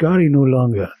are Askari no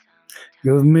longer.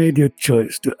 You have made your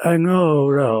choice to hang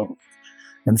around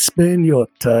and spend your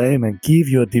time and give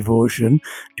your devotion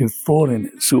to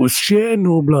foreigners who share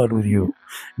no blood with you.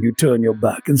 You turn your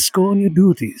back and scorn your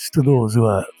duties to those who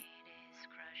have.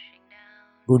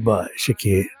 Goodbye,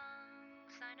 Shakir.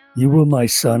 You were my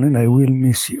son and I will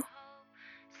miss you.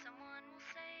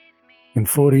 In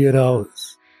 48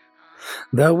 hours,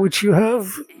 that which you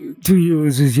have to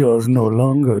use is yours no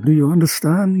longer. Do you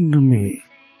understand me,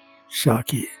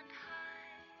 Shakir?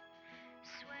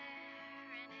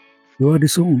 You are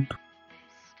disowned.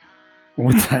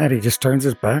 With that, he just turns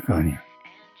his back on you.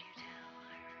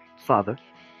 Father,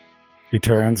 he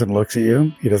turns and looks at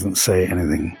you. He doesn't say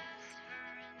anything.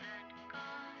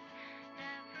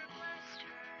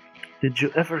 Did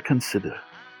you ever consider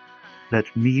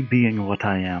that me being what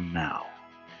I am now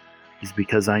is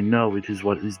because I know it is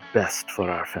what is best for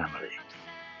our family?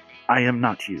 I am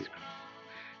not you.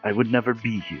 I would never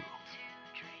be you.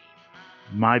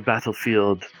 My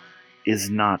battlefield is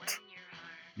not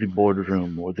the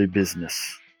boardroom or the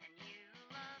business.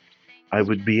 I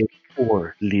would be a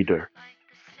poor leader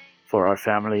for our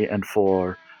family and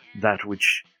for that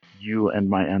which you and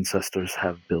my ancestors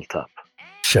have built up.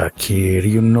 Shakir,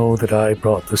 you know that I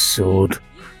brought the sword.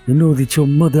 You know that your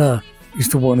mother is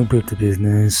the one who built the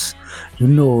business. You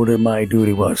know that my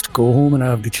duty was to go home and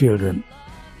have the children.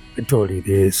 I told you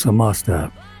this, I must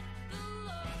have.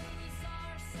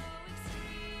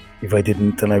 If I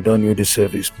didn't, then I've done you a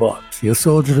disservice. But your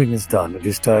soldiering is done. It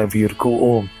is time for you to go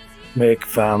home, make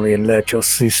family, and let your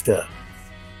sister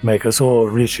make us all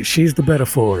rich. She's the better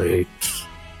for it.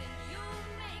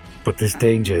 But this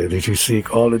danger that you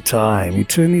seek all the time, you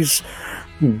turn these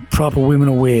proper women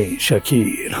away,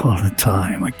 Shakir, all the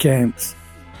time. I can't.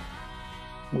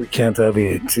 We can't have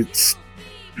it. It's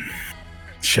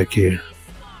Shakir,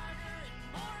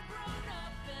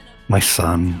 my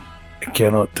son. I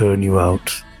cannot turn you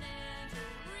out.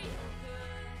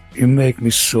 You make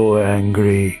me so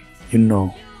angry, you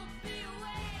know.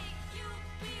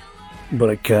 But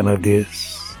I can't have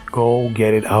this. Go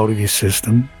get it out of your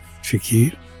system,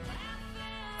 Shakir,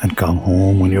 and come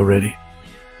home when you're ready.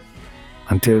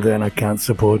 Until then, I can't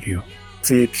support you.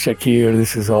 See it, Shakir,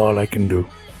 this is all I can do.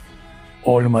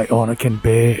 all my honor can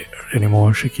bear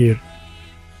anymore, Shakir.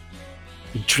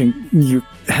 You drink, you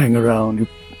hang around, you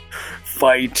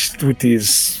fight with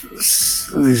these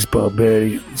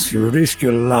barbarians. You risk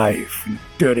your life in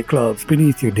dirty clubs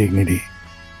beneath your dignity.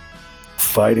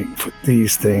 Fighting for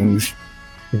these things,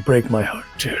 you break my heart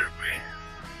terribly.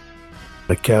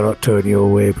 I cannot turn you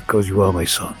away because you are my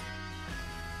son.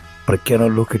 But I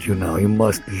cannot look at you now. You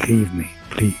must leave me,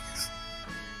 please.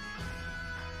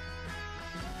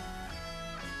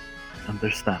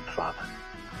 Understand, Father.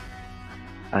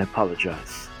 I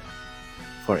apologize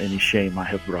for any shame I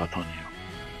have brought on you.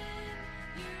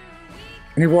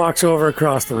 And he walks over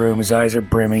across the room. His eyes are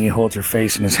brimming. He holds your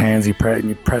face in his hands. He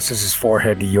presses his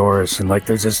forehead to yours. And like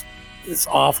there's this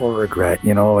awful regret,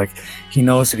 you know, like he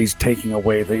knows that he's taking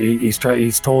away he's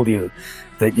told you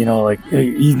that, you know, like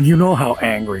you know how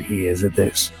angry he is at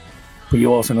this, but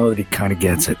you also know that he kind of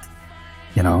gets it,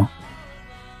 you know.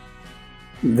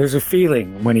 There's a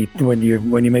feeling when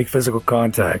you make physical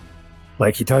contact,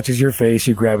 like he touches your face,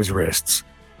 you grab his wrists,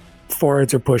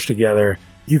 foreheads are pushed together.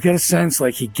 You get a sense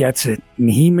like he gets it, and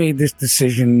he made this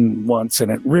decision once,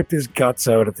 and it ripped his guts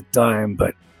out at the time,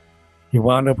 but he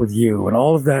wound up with you, and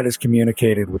all of that is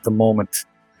communicated with the moment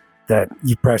that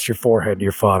you press your forehead to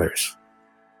your father's.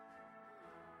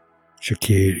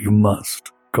 Shakir, you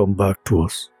must come back to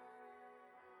us.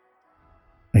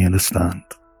 I understand.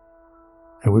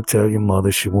 I will tell your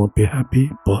mother she won't be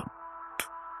happy, but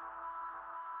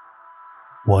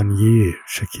 1 year,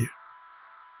 Shakir.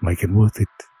 Make it worth it.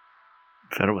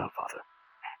 Farewell, Father.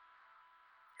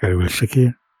 Farewell,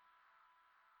 Shakir.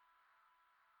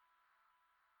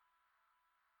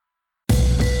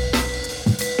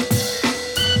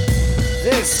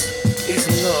 This is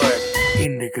Lord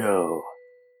Indigo,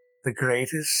 the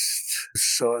greatest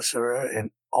sorcerer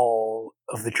in all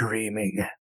of the dreaming.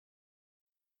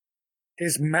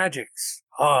 His magics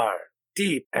are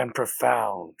deep and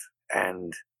profound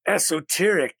and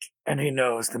esoteric, and he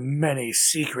knows the many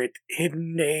secret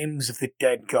hidden names of the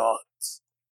dead gods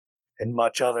and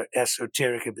much other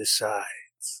esoterica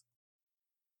besides.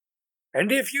 And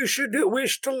if you should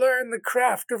wish to learn the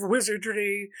craft of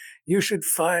wizardry, you should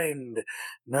find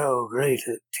no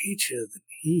greater teacher than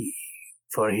he,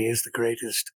 for he is the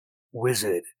greatest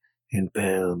wizard in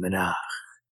Bel Menach,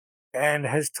 and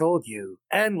has told you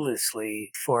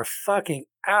endlessly for fucking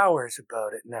hours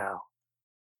about it now.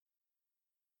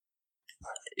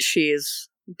 She's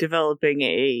developing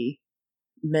a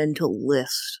mental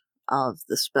list of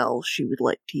the spells she would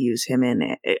like to use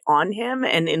on him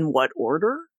and in what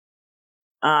order.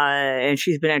 And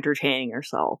she's been entertaining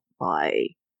herself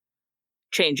by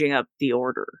changing up the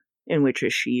order in which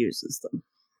she uses them.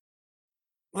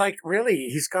 Like, really,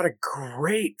 he's got a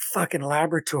great fucking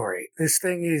laboratory. This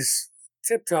thing is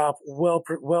tip-top, well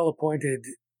appointed,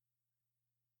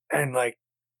 and, like,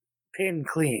 pin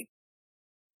clean.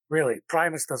 Really,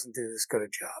 Primus doesn't do this good a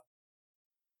job.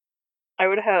 I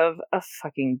would have a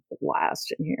fucking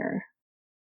blast in here.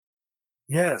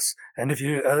 Yes, and if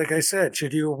you, like I said,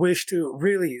 should you wish to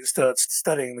really start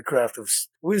studying the craft of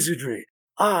wizardry,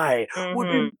 I would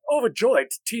be overjoyed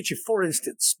to teach you. For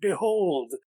instance,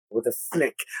 behold, with a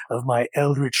flick of my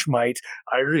eldritch might,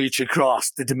 I reach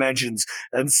across the dimensions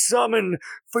and summon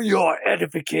for your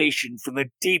edification from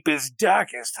the deepest,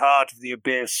 darkest heart of the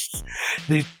abyss,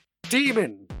 the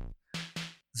demon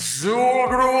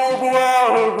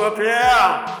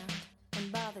Zulgrubwelbapia.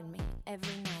 And bothered me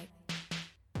every night.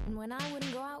 And when I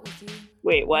wouldn't go out with you,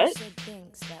 Wait, what? you said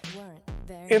things that weren't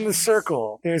very In the nice.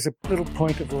 circle, there's a little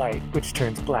point of light which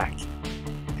turns black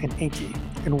and inky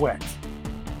and wet.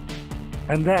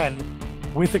 And then,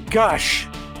 with a gush,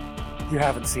 you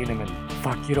haven't seen him in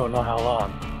you don't know how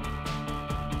long.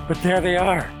 But there they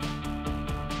are.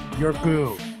 Your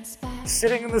boo,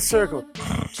 sitting in the circle.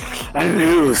 And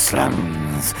you,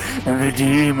 slums, and the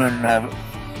demon have...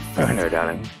 Oh, no,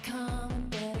 darling.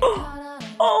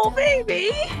 Oh,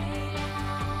 baby!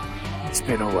 It's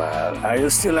been a while. Are you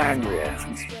still angry at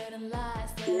me?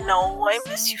 No, I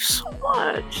miss you so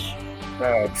much.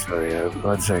 Oh, I'm sorry.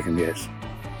 1 second, yes.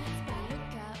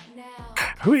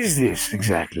 Who is this,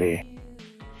 exactly?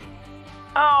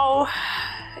 Oh,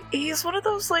 he's one of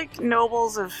those,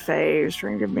 nobles of Fae who's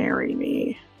trying to marry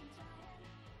me.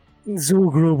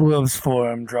 Zulgrubwel's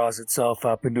form draws itself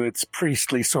up into its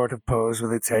priestly sort of pose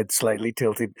with its head slightly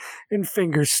tilted and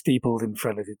fingers steepled in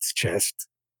front of its chest,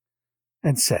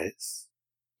 and says,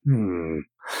 a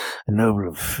noble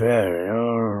of Fae.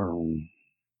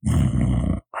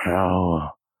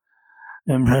 How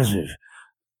impressive.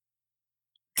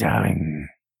 Darling,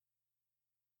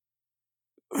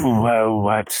 well,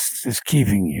 what is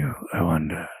keeping you, I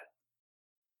wonder?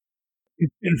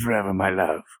 It's been forever, my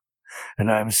love.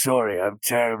 And I'm sorry, I'm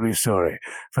terribly sorry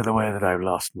for the way that I've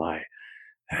lost my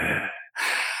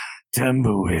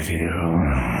temper with you.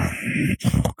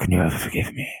 Can you ever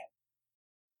forgive me?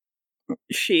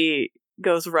 She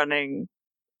goes running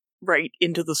right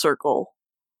into the circle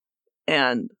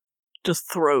and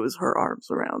just throws her arms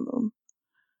around them.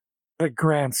 The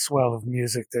grand swell of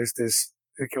music, there's this...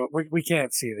 We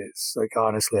can't see this. Like,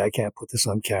 honestly, I can't put this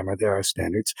on camera. There are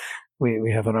standards.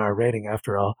 We have an R rating,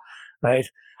 after all. Right?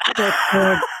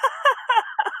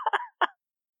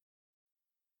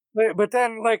 But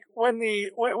then, like, when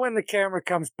the camera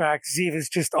comes back, Ziva's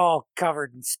just all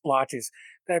covered in splotches.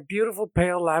 That beautiful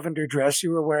pale lavender dress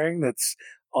you were wearing that's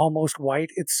almost white,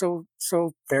 it's so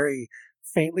very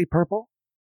faintly purple,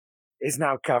 is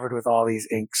now covered with all these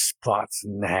ink spots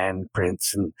and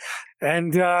handprints.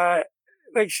 And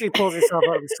like, she pulls herself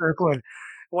out of the circle and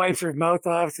wipes her mouth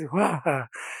off. And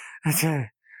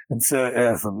so,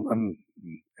 yes,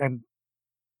 and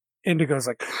Indigo's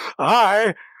like,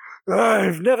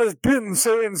 I've never been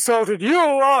so insulted. You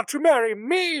are to marry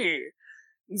me.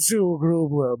 Zul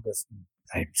Grubwell,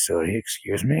 I'm sorry,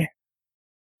 excuse me.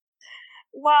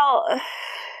 Well,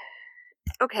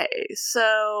 okay,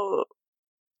 so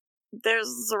there's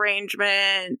this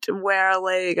arrangement where,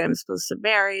 like, I'm supposed to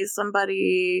marry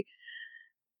somebody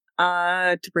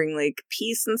to bring, like,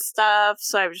 peace and stuff.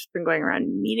 So I've just been going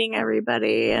around meeting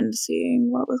everybody and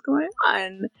seeing what was going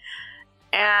on.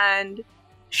 And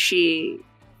she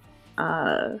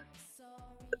kind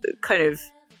of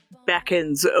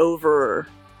beckons over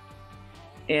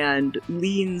and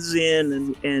leans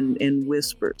in and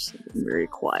whispers very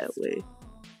quietly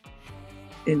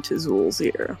into Zul's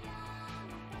ear.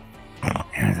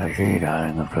 Yes, I see,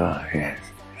 darling, of course, yes.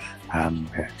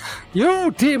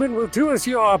 You, demon, will do as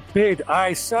you are bid.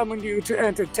 I summon you to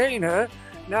entertain her.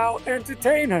 Now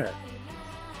entertain her.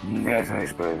 Yes, I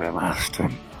suppose I must.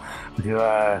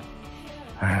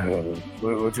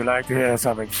 Would you like to hear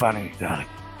something funny, darling?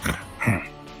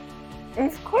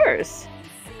 Of course.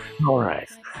 All right.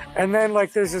 And then,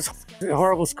 like, there's this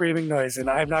horrible screaming noise, and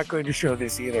I'm not going to show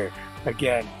this either,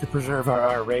 again, to preserve our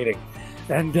R rating.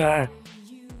 And,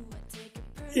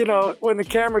 you know, when the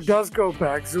camera does go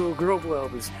back, Zul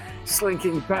Grubwell is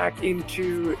slinking back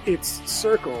into its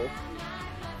circle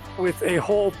with a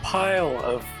whole pile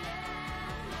of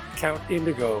Count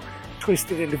Indigo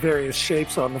twisted into various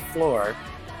shapes on the floor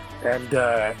and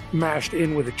mashed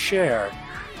in with a chair.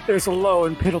 There's a low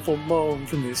and pitiful moan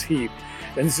from this heap,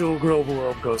 and Zul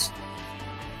Grubwell goes,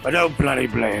 "But don't bloody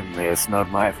blame me, it's not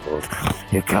my fault.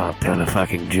 You can't tell a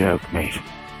fucking joke, mate."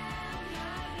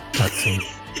 That's it.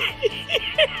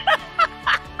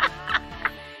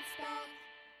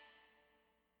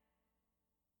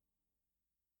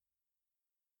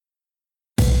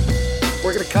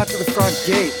 We're going to cut to the front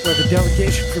gate where the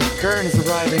delegation from Kern is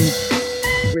arriving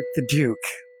with the Duke.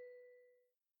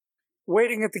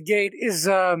 Waiting at the gate is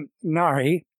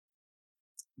Nari,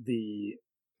 the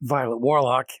Violet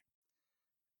Warlock,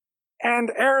 and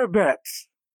Arabet.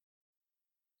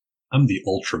 I'm the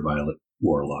Ultraviolet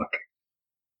Warlock.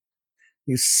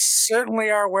 You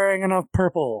certainly are wearing enough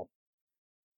purple.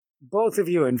 Both of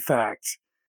you, in fact.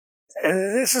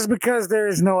 This is because there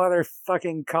is no other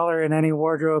fucking color in any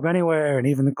wardrobe anywhere, and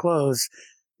even the clothes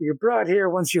you brought here,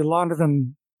 once you launder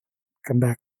them, come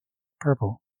back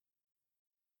purple.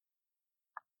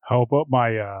 How about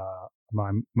my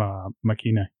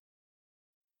Makina?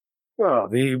 Well,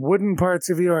 the wooden parts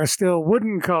of you are still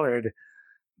wooden colored,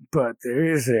 but there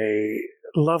is a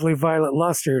lovely violet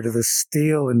luster to the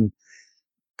steel and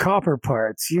copper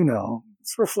parts, you know.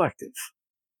 It's reflective.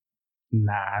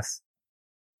 Nice.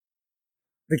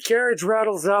 The carriage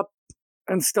rattles up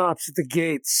and stops at the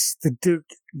gates. The Duke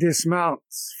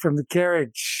dismounts from the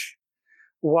carriage,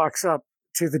 walks up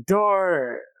to the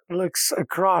door, looks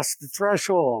across the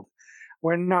threshold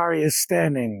where Nari is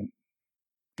standing,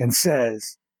 and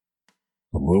says,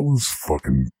 "Well, that was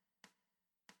fucking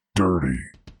dirty.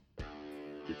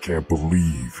 I can't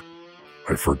believe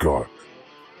I forgot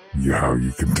how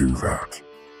you can do that.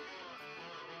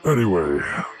 Anyway,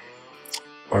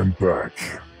 I'm back.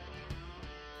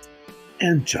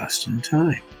 And just in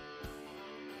time.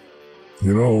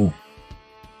 You know,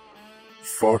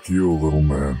 fuck you, little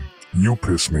man. You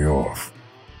piss me off.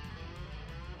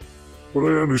 But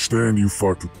I understand you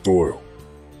fucked with Doyle.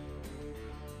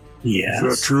 Yes.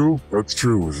 Is that true? That's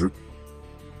true, is it?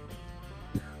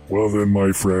 Well then,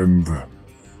 my friend,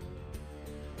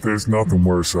 there's nothing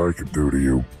worse I could do to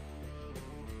you.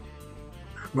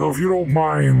 Now, if you don't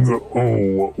mind,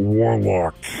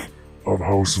 Warlock of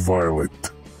House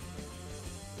Violet,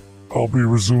 I'll be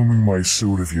resuming my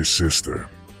suit of your sister.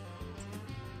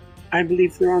 I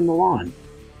believe they're on the lawn.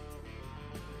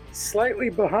 Slightly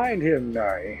behind him,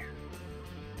 Nari,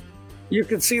 you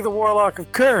can see the Warlock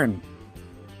of Kern,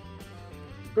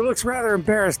 who looks rather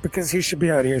embarrassed because he should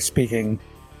be out here speaking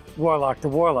Warlock to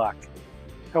Warlock.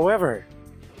 However,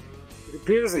 it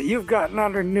appears that you've gotten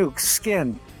under Nuke's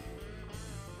skin.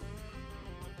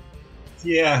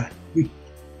 Yeah. Do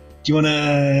you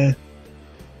wanna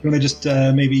just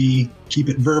maybe keep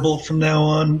it verbal from now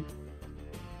on?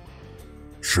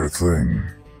 Sure thing.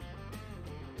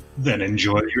 Then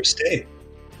enjoy your stay.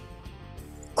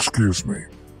 Excuse me.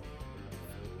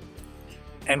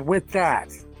 And with that,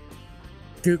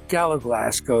 Duke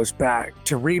Gallowglass goes back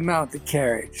to remount the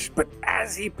carriage, but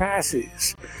as he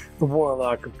passes the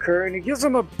Warlock of Kern, he gives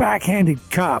him a backhanded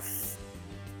cuff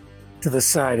to the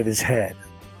side of his head.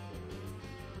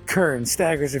 Kern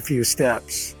staggers a few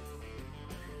steps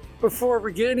before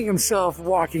regaining himself,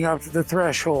 walking up to the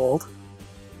threshold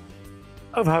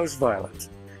of House Violet.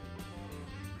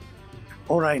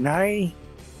 All right, Nari.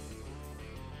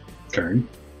 Kern?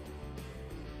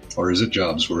 Or is it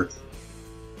Jobsworth?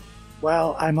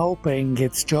 Well, I'm hoping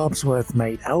it's Jobsworth,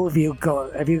 mate. How have you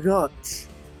got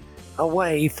a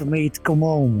way for me to come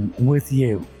home with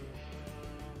you?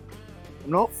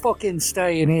 I'm not fucking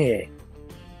staying here.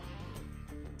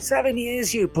 7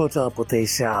 years you put up with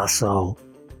this arsehole.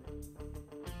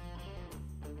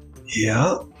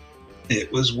 Yeah,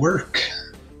 it was work.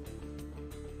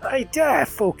 I dare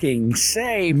fucking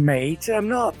say, mate, I'm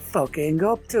not fucking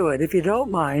up to it. If you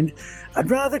don't mind, I'd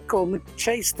rather come and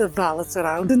chase the valets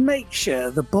around and make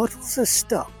sure the bottles are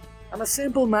stopped. I'm a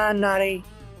simple man, Nari.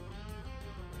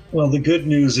 Well, the good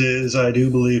news is I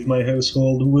do believe my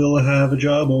household will have a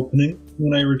job opening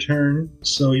when I return,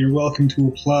 so you're welcome to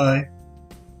apply.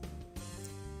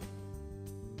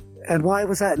 And why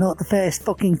was that not the first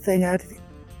fucking thing out of it?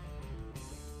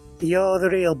 You're the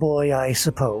real boy, I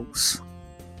suppose.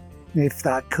 If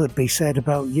that could be said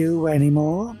about you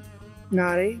anymore.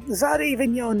 Nari, is that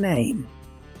even your name?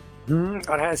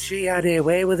 Or has she had her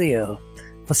way with you?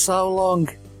 For so long,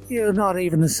 you're not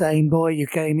even the same boy you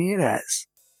came here as.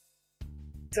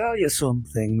 Tell you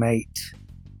something, mate.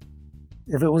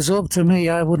 If it was up to me,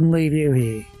 I wouldn't leave you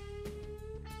here.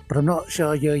 But I'm not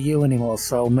sure you're you anymore,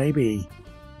 so maybe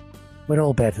we're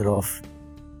all better off.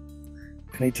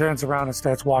 And he turns around and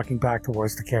starts walking back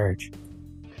towards the carriage.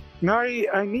 Nari,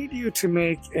 I need you to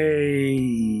make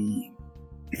a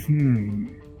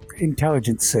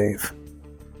intelligence save.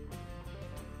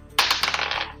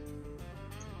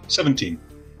 17.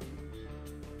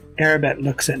 Arabet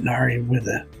looks at Nari with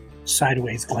a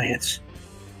sideways glance.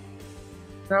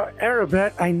 Now,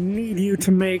 Arabet, I need you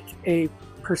to make a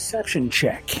perception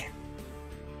check.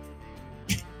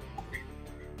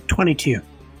 22.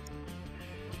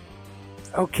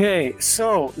 Okay,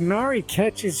 so Nari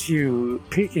catches you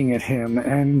peeking at him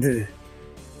and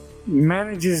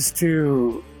manages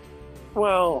to...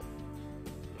 Well...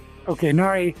 Okay,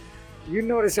 Nari, you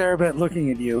notice Arabet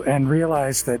looking at you and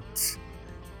realize that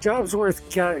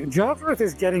Jobsworth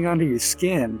is getting under your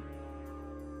skin.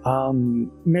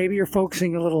 Maybe you're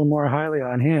focusing a little more highly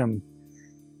on him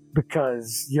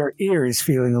because your ear is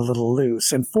feeling a little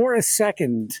loose. And for a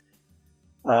second,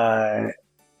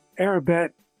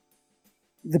 Arabet,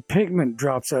 the pigment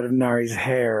drops out of Nari's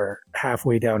hair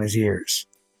halfway down his ears,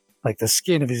 like the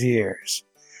skin of his ears.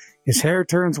 His hair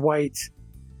turns white,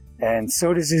 and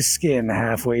so does his skin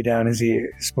halfway down his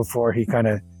ears before he kind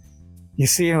of, you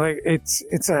see, like it's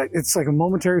like a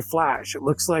momentary flash. It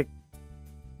looks like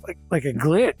a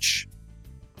glitch,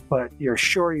 but you're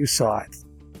sure you saw it.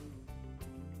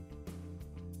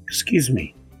 Excuse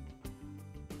me.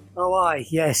 Oh, aye,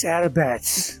 yes,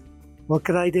 Arabet. What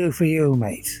could I do for you,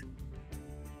 mate?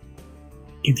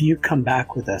 If you come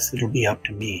back with us, it'll be up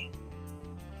to me.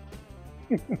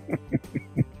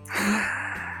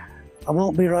 I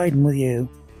won't be riding with you.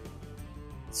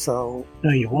 So,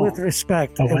 no, you won't. With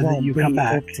respect, but it whether won't you be come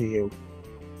back up to you.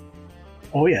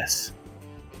 Oh, yes.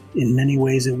 In many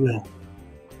ways it will.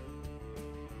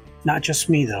 Not just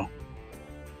me, though.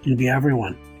 It'll be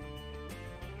everyone.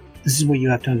 This is what you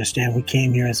have to understand. We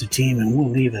came here as a team, and we'll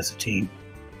leave as a team.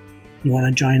 You want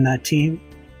to join that team?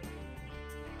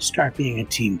 Start being a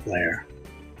team player.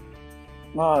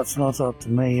 Well, it's not up to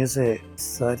me, is it?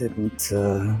 I didn't,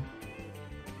 I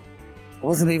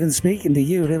wasn't even speaking to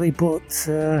you, really, but,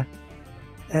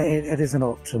 it isn't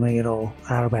up to me at all,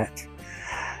 Arabet.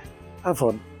 Have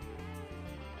fun.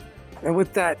 And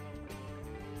with that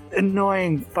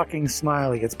annoying fucking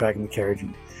smile, he gets back in the carriage,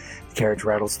 and the carriage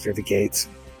rattles through the gates.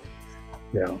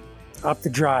 Up the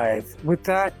drive. With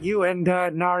that, you and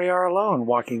Nari are alone,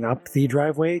 walking up the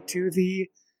driveway to the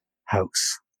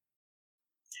house.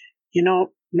 You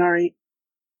know, Nari,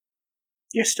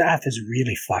 Your staff is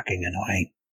really fucking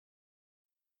annoying.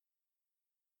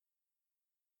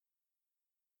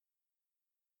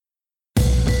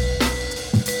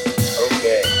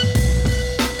 Okay.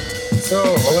 So,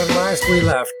 when last we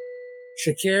left,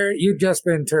 Shakir, you'd just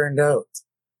been turned out.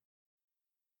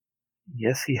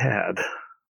 Yes, he had.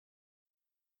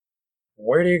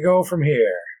 Where do you go from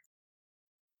here?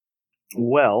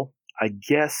 Well, I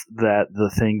guess that the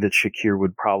thing that Shakir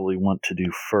would probably want to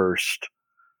do first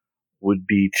would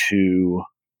be to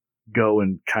go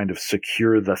and kind of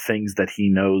secure the things that he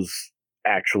knows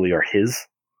actually are his.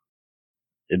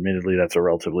 Admittedly, that's a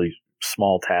relatively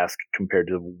small task compared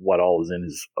to what all is in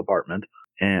his apartment.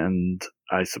 And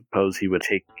I suppose he would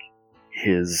take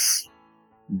his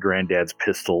granddad's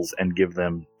pistols and give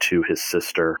them to his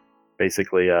sister.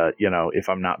 Basically, if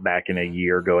I'm not back in a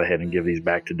year, go ahead and give these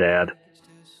back to Dad.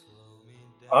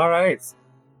 All right.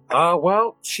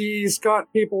 Well, she's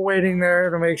got people waiting there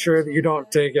to make sure that you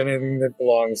don't take anything that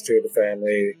belongs to the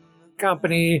family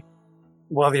company.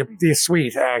 Well, the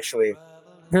suite, actually.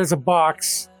 There's a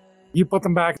box. You put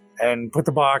them back and put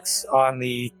the box on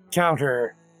the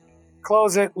counter.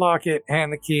 Close it, lock it,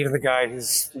 hand the key to the guy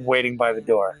who's waiting by the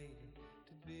door.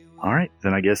 All right,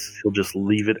 then I guess he'll just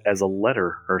leave it as a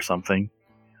letter or something.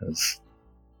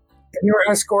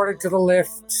 You're escorted to the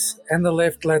lift, and the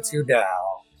lift lets you down.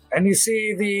 And you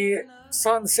see the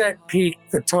Sunset Peak,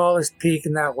 the tallest peak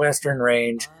in that western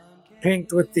range,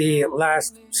 pinked with the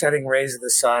last setting rays of the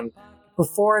sun,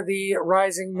 before the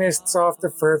rising mists off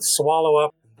the firth swallow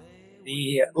up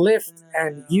the lift,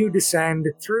 and you descend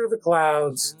through the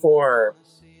clouds for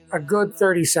a good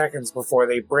 30 seconds before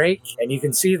they break, and you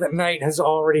can see that night has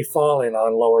already fallen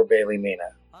on Lower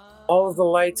Ballymena. All of the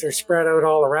lights are spread out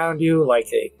all around you like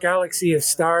a galaxy of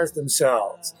stars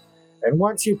themselves. And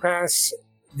once you pass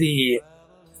the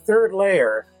third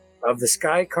layer of the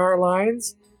sky car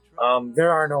lines,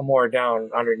 there are no more down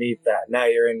underneath that. Now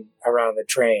you're in around the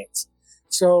trains.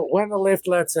 So when the lift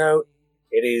lets out,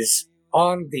 it is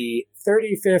on the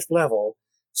 35th level,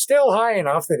 still high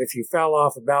enough that if you fell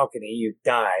off a balcony, you'd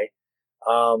die.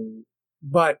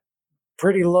 But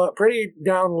pretty low, pretty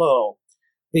down low.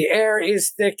 The air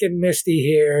is thick and misty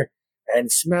here,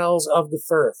 and smells of the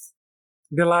firth.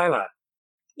 Delilah.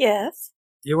 Yes?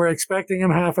 You were expecting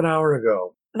him half an hour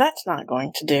ago. That's not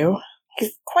going to do.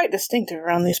 He's quite distinctive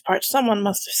around these parts. Someone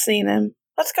must have seen him.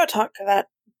 Let's go talk to that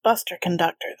buster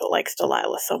conductor that likes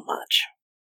Delilah so much.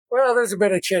 Well, there's a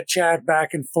bit of chit-chat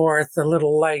back and forth, a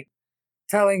little light,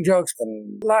 telling jokes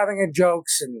and laughing at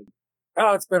jokes, and,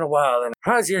 oh, it's been a while, and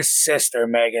how's your sister,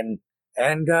 Megan?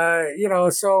 And,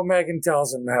 so Megan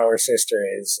tells him how her sister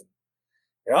is.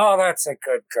 And, oh, that's a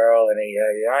good girl, and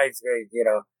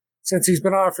since he's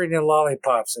been offering you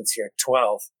lollipops since you're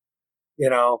 12,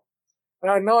 no,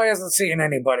 he hasn't seen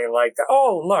anybody like that.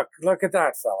 Oh, look at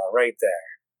that fella right there.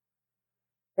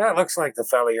 That looks like the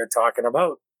fella you're talking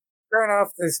about. Sure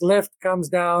enough, this lift comes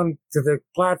down to the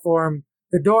platform.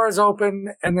 The doors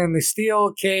open, and then the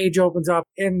steel cage opens up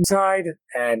inside,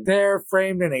 and there,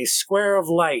 framed in a square of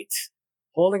light,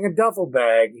 holding a duffel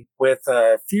bag with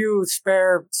a few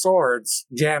spare swords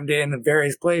jammed in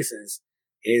various places,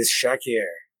 is Shakir.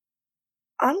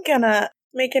 I'm gonna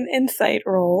make an insight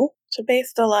roll to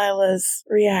base Delilah's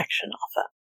reaction off of.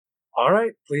 All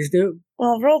right, please do.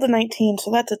 Well, I've rolled a 19,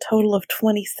 so that's a total of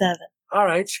 27. All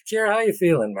right, Shakir, how you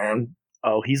feeling, man?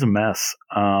 Oh, he's a mess.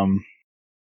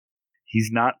 He's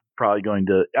not probably going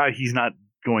to. He's not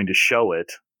going to show it.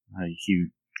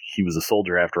 He was a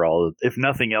soldier after all. If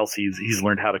nothing else, he's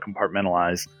learned how to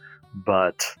compartmentalize.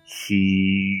 But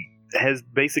he has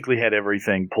basically had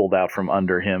everything pulled out from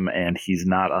under him, and he's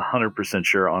not 100%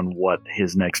 sure on what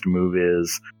his next move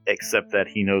is, except that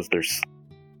he knows there's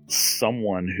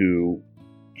someone who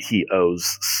he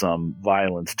owes some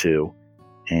violence to,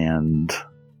 and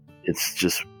it's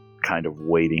just kind of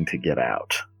waiting to get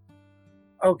out.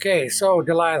 Okay, so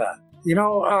Delilah,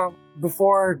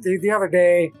 before the other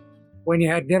day when you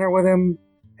had dinner with him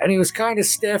and he was kind of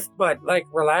stiff but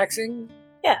relaxing?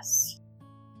 Yes.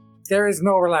 There is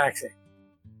no relaxing.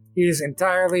 He is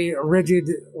entirely rigid,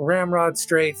 ramrod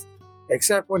straight,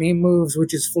 except when he moves,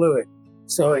 which is fluid.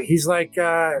 So he's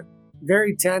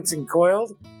very tense and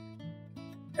coiled.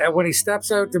 And when he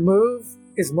steps out to move,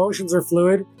 his motions are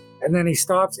fluid, and then he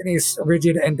stops and he's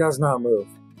rigid and does not move.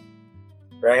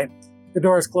 Right? The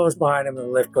door is closed behind him and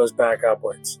the lift goes back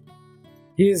upwards.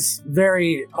 He's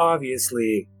very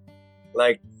obviously,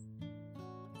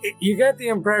 you get the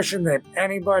impression that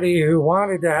anybody who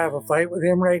wanted to have a fight with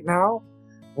him right now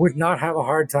would not have a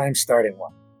hard time starting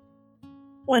one.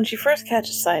 When she first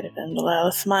catches sight of him,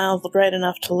 Delilah smiles bright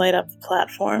enough to light up the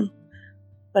platform.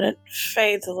 but it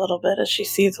fades a little bit as she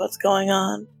sees what's going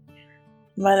on.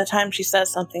 And by the time she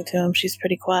says something to him, she's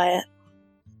pretty quiet.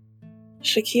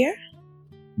 Shakir?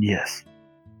 Yes.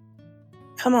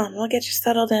 Come on, we'll get you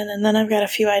settled in, and then I've got a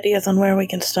few ideas on where we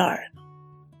can start.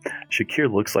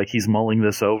 Shakir looks like he's mulling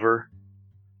this over.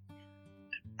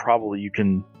 Probably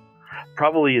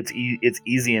it's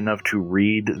easy enough to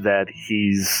read that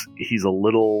he's a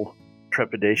little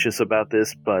trepidatious about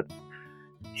this, but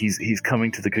he's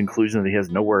coming to the conclusion that he has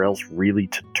nowhere else really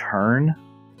to turn.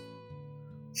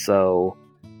 So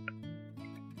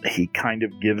he kind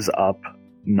of gives up,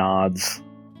 nods,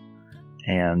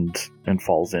 and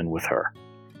falls in with her.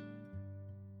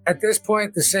 At this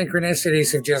point, the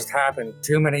synchronicities have just happened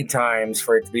too many times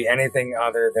for it to be anything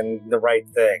other than the right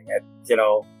thing.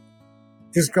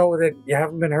 Just go with it. You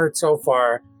haven't been hurt so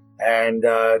far, and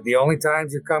the only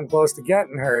times you've come close to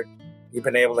getting hurt, you've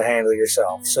been able to handle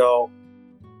yourself. So,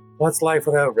 what's life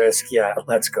without risk? Yeah,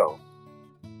 let's go.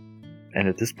 And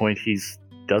at this point, he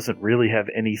doesn't really have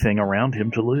anything around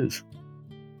him to lose.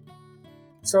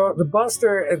 So, the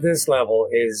Buster at this level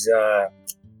is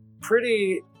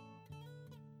pretty...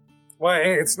 Well,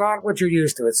 it's not what you're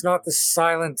used to. It's not the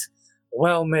silent,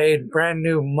 well-made,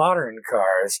 brand-new modern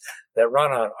cars that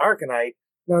run on Arcanite.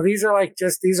 No, these are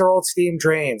old steam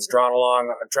trains drawn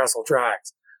along trestle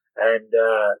tracks. And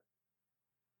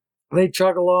they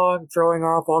chug along, throwing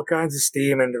off all kinds of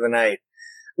steam into the night.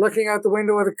 Looking out the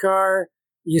window of the car,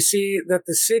 you see that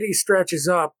the city stretches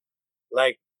up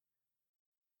like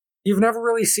you've never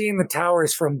really seen the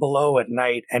towers from below at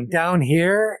night. And down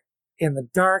here in the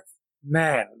dark,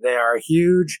 man, they are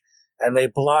huge, and they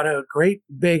blot out great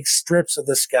big strips of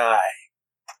the sky.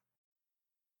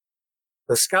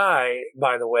 The sky,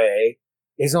 by the way,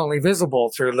 is only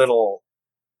visible through little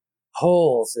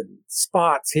holes and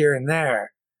spots here and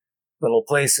there, little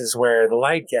places where the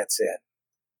light gets in.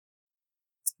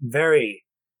 Very,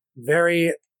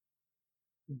 very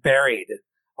buried.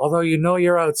 Although you know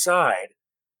you're outside,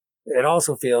 it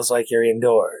also feels like you're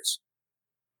indoors.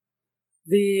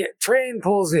 The train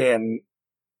pulls in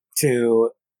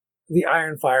to the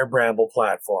Ironfire Bramble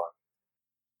platform.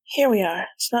 Here we are.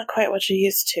 It's not quite what you're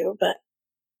used to, but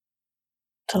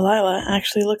Delilah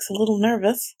actually looks a little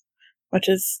nervous, which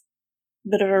is a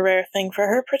bit of a rare thing for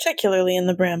her, particularly in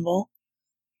the Bramble,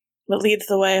 but leads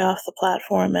the way off the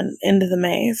platform and into the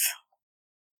maze.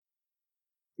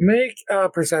 Make a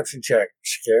perception check,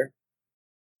 Shakir.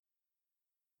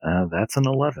 That's an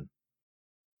 11.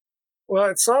 Well,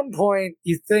 at some point,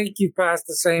 you think you passed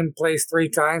the same place 3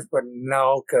 times, but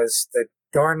no, because the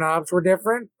doorknobs were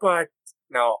different, but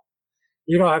no.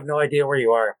 You don't have no idea where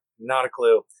you are. Not a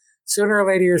clue. Sooner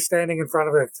or later, you're standing in front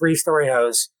of a 3-story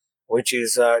house, which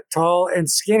is tall and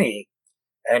skinny,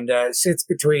 and sits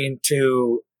between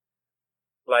 2,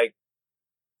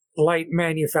 light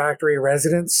manufactory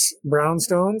residence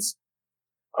brownstones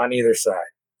on either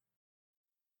side.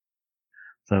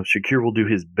 So Shakir will do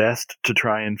his best to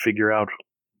try and figure out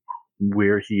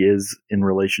where he is in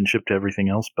relationship to everything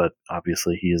else, but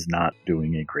obviously he is not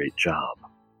doing a great job.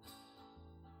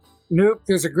 Nope,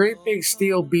 there's a great big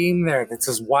steel beam there that's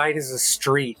as wide as a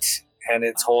street, and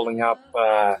it's holding up,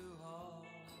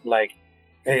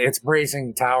 it's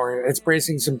bracing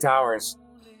some towers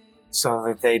so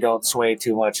that they don't sway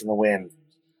too much in the wind.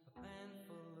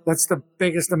 That's the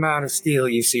biggest amount of steel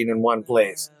you've seen in one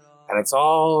place, and it's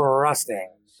all rusting.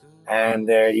 And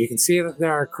you can see that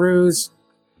there are crews,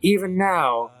 even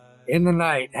now, in the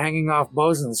night, hanging off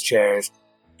bosun's chairs,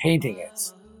 painting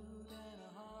it.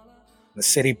 The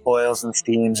city boils and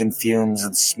steams and fumes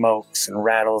and smokes and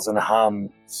rattles and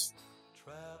hums.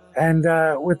 And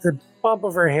with the bump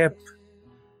of her hip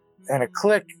and a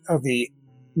click of the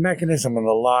mechanism in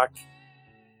the lock,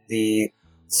 the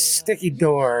sticky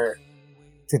door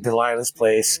to Delilah's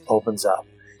place opens up,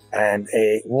 and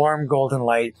a warm golden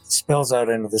light spills out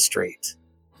into the street.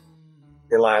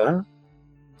 Delilah,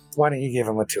 why don't you give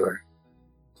him a tour?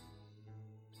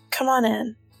 Come on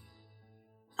in.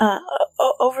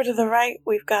 Over to the right,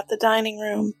 we've got the dining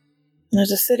room.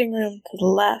 There's a sitting room to the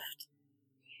left.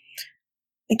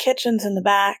 The kitchen's in the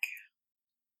back.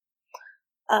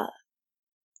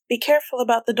 Be careful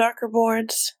about the darker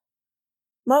boards.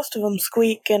 Most of them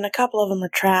squeak, and a couple of them are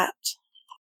trapped.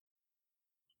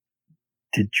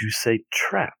 Did you say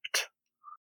trapped?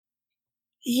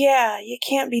 Yeah, you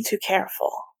can't be too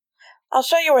careful. I'll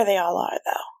show you where they all are,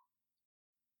 though.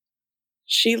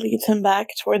 She leads him back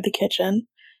toward the kitchen,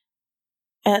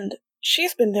 and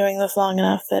she's been doing this long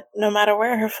enough that no matter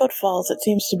where her foot falls, it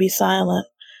seems to be silent.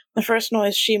 The first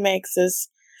noise she makes is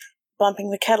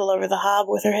bumping the kettle over the hob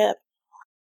with her hip.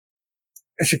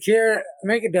 Shakir,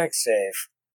 make a dex save.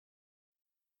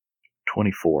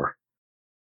 24.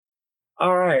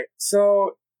 All right.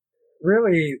 So,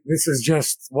 really, this is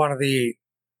one of the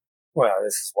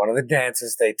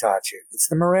dances they taught you. It's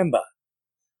the marimba.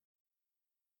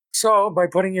 So, by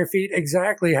putting your feet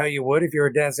exactly how you would if you were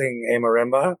dancing a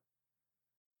marimba,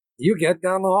 you get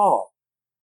down the hall.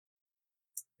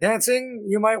 Dancing,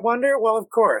 you might wonder? Well, of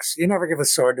course. You never give a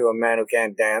sword to a man who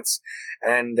can't dance.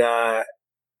 And,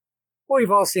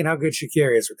 we've all seen how good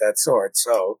Shakiri is with that sword,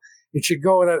 so it should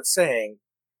go without saying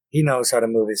he knows how to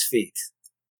move his feet.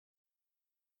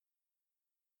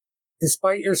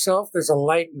 Despite yourself, there's a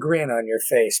light grin on your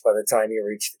face by the time you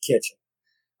reach the kitchen.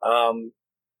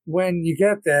 When you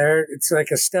get there, it's like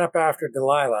a step after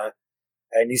Delilah,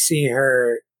 and you see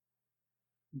her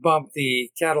bump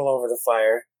the kettle over the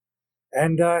fire.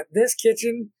 And this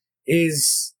kitchen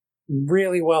is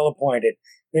really well appointed.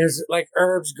 There's like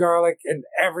herbs, garlic, and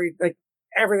everything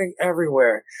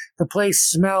everywhere. The place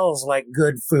smells like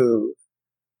good food.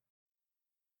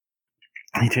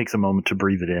 He takes a moment to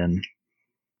breathe it in.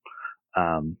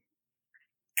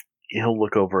 He'll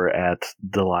look over at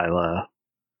Delilah.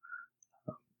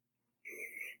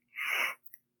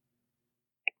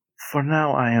 For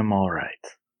now, I am all right.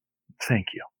 Thank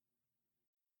you.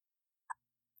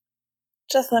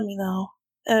 Just let me know,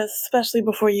 especially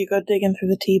before you go digging through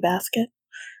the tea basket.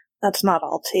 That's not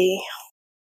all tea.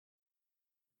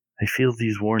 I feel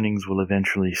these warnings will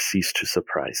eventually cease to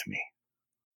surprise me.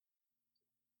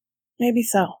 Maybe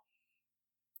so.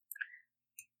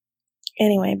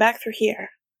 Anyway, back through here.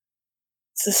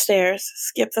 It's the stairs.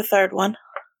 Skip the third one.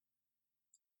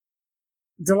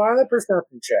 Delilah,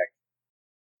 perception check.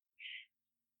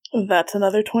 That's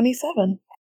another 27.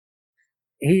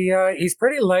 He's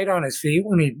pretty light on his feet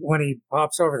when he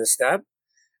pops over the step,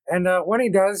 and when he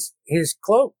does, his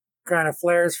cloak kind of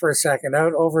flares for a second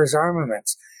out over his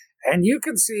armaments, and you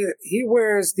can see that he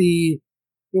wears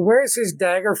his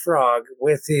dagger frog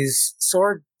with his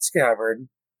sword scabbard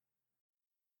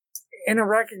in a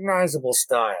recognizable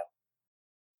style.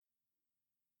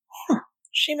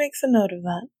 She makes a note of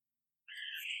that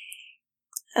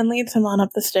and leads him on up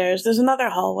the stairs. There's another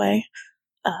hallway.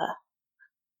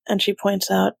 And she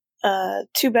points out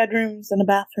 2 bedrooms and a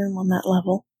bathroom on that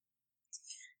level.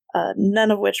 None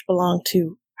of which belong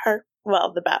to her.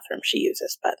 Well, the bathroom she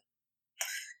uses, but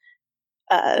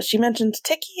she mentions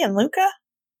Tiki and Luca.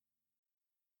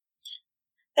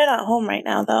 They're not home right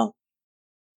now, though.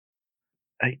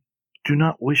 I do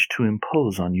not wish to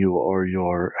impose on you or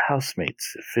your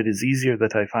housemates if it is easier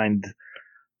that I find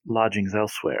lodgings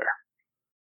elsewhere.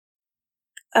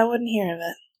 I wouldn't hear of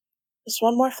it. Just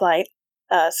one more flight.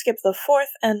 Skip the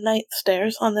 4th and 9th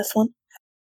stairs on this one.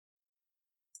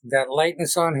 That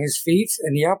lightness on his feet,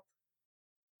 and yep,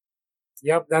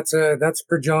 that's a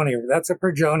Perjoni. That's a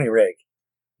Perjoni rig.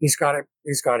 He's got it.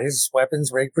 He's got his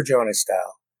weapons rigged Perjoni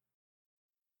style.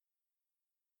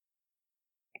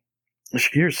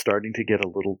 Shakir's starting to get a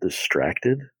little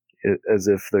distracted, as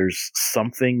if there's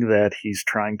something that he's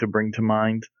trying to bring to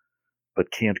mind,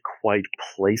 but can't quite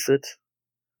place it.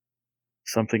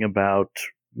 Something about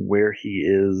where he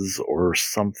is or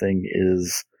something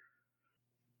is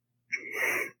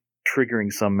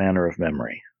triggering some manner of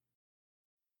memory.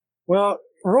 Well,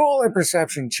 roll a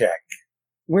perception check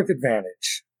with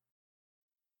advantage.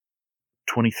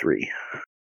 23.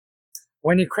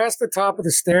 When you crest the top of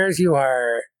the stairs, you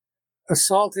are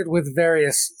assaulted with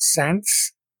various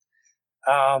scents,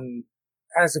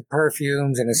 as of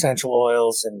perfumes and essential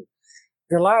oils, and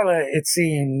Delilah, it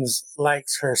seems,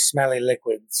 likes her smelly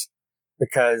liquids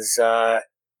because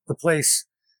the place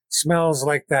smells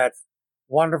like that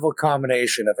wonderful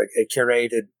combination of a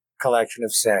curated collection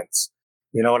of scents.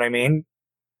 You know what I mean?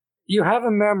 You have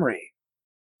a memory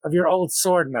of your old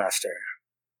sword master,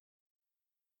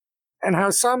 and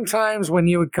how sometimes when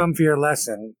you would come for your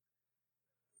lesson,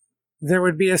 there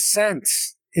would be a scent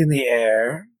in the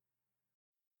air.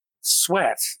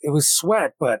 Sweat. It was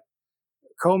sweat, but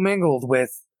commingled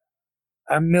with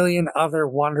a million other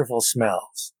wonderful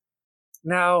smells.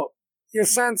 Now, your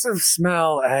sense of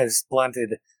smell has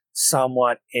blunted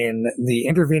somewhat in the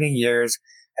intervening years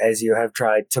as you have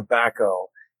tried tobacco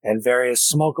and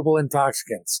various smokable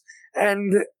intoxicants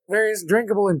and various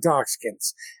drinkable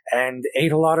intoxicants and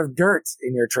ate a lot of dirt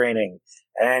in your training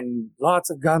and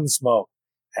lots of gun smoke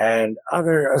and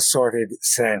other assorted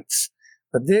scents.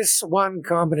 But this one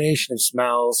combination of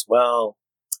smells, well,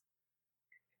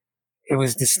 it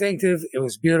was distinctive, it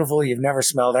was beautiful, you've never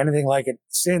smelled anything like it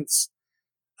since,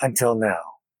 until now.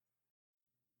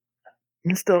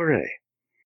 Miss Del Rey.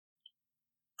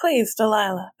 Please,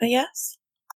 Delilah, but yes?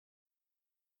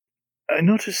 I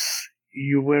notice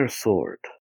you wear a sword.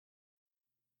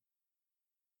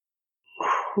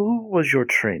 Who was your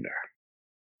trainer?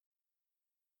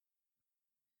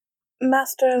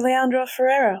 Master Leandro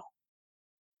Ferrero.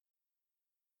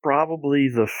 Probably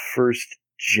the first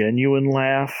genuine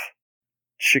laugh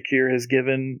Shakir has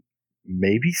given,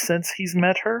 maybe since he's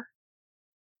met her?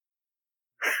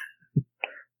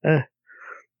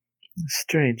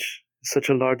 Strange. Such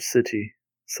a large city,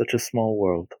 such a small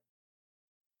world.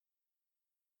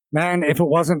 Man, if it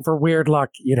wasn't for weird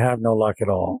luck, you'd have no luck at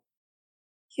all.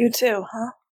 You too,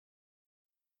 huh?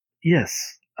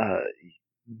 Yes, at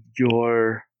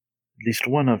least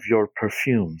one of your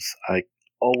perfumes, I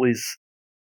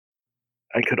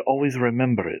could always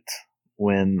remember it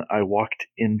when I walked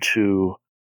into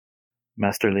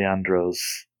Master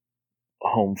Leandro's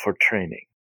home for training.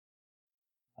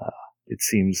 It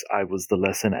seems I was the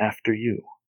lesson after you.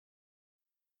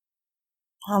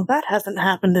 Well, that hasn't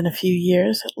happened in a few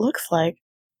years. It looks like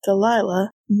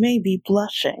Delilah may be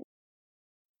blushing.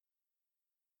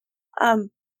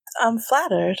 I'm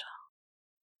flattered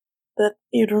that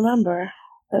you'd remember.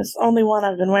 There's only one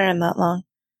I've been wearing that long.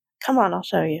 Come on, I'll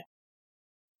show you.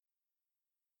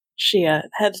 She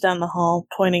heads down the hall,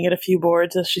 pointing at a few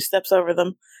boards as she steps over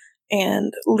them,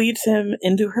 and leads him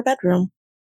into her bedroom,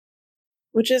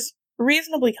 which is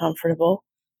reasonably comfortable,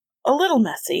 a little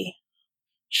messy.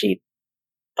 She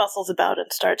bustles about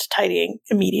and starts tidying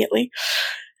immediately.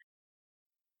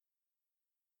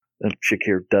 And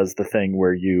Shakir does the thing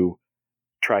where you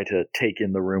try to take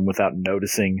in the room without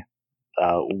noticing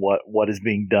what is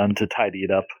being done to tidy it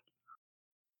up.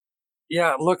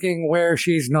 Yeah, looking where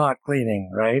she's not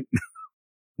cleaning, right?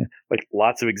 Like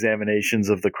lots of examinations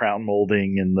of the crown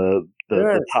molding and the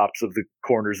Yes. tops of the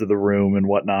corners of the room and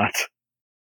whatnot.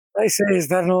 I say, is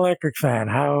that an electric fan?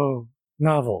 How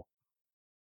novel.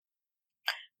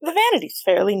 The vanity's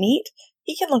fairly neat.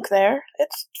 He can look there.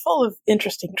 It's full of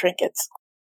interesting trinkets.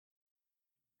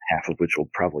 Half of which will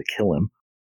probably kill him.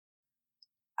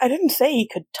 I didn't say he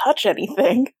could touch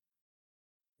anything.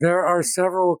 There are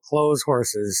several clothes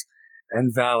horses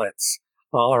and valets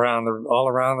all around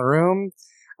the room,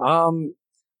 all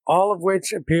of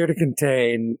which appear to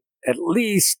contain at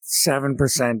least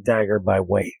 7% dagger by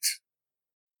weight.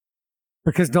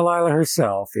 Because Delilah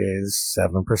herself is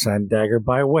 7% dagger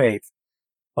by weight,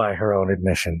 by her own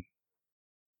admission.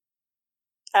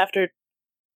 After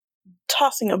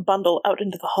tossing a bundle out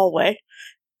into the hallway,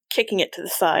 kicking it to the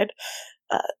side,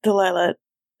 Delilah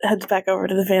heads back over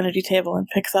to the vanity table and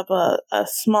picks up a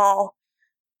small,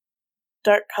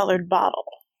 dark-colored bottle.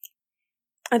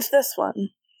 It's this one.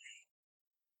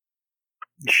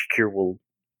 Shakir will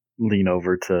lean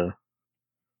over to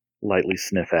lightly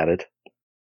sniff at it.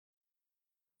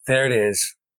 There it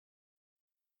is.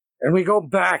 And we go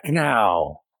back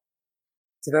now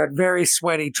to that very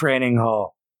sweaty training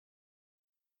hall.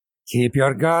 Keep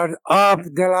your guard up,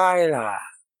 Delilah.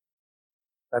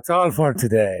 That's all for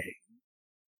today.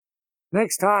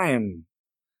 Next time,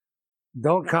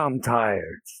 don't come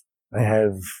tired. I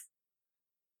have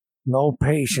no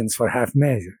patience for half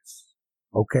measures.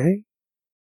 Okay?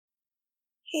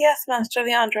 Yes, Master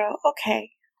Leandro,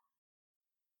 okay.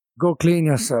 Go clean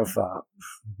yourself up.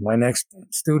 My next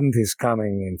student is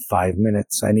coming in 5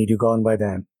 minutes. I need you gone by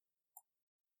then.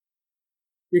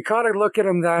 You caught a look at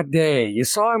him that day. You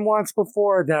saw him once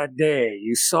before that day.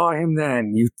 You saw him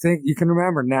then. You think you can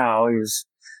remember now. He was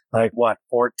like,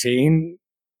 14?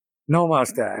 No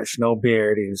mustache, no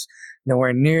beard. He was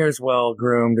nowhere near as well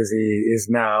groomed as he is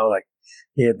now. Like,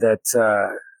 he had that,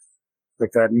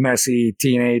 that messy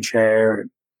teenage hair,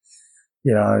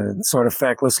 sort of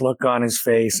feckless look on his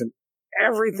face, and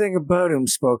everything about him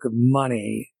spoke of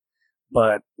money,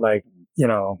 but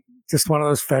just one of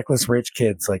those feckless rich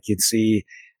kids like you'd see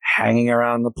hanging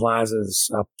around the plazas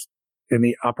up in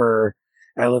the upper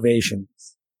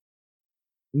elevations.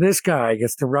 This guy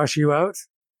gets to rush you out,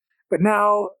 but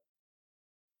now,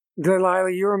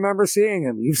 Delilah, you remember seeing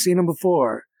him. You've seen him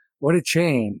before. What a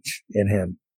change in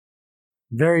him.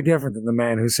 Very different than the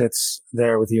man who sits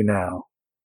there with you now.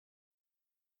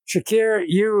 Shakir,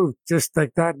 you just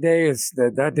like that day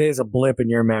is a blip in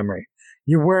your memory.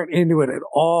 You weren't into it at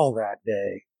all that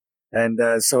day. And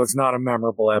so it's not a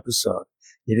memorable episode.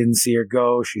 You didn't see her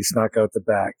go. She snuck out the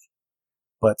back.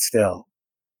 But still.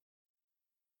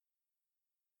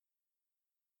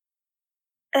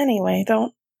 Anyway,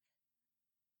 don't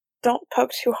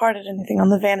poke too hard at anything on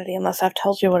the vanity unless I've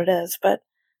told you what it is, but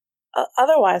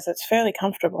otherwise it's fairly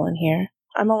comfortable in here.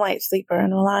 I'm a light sleeper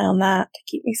and rely on that to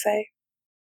keep me safe.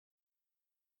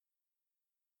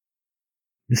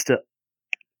 Mr.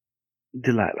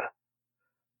 Delilah,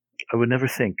 I would never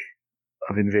think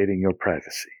of invading your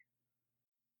privacy.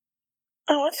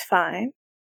 Oh, it's fine.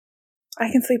 I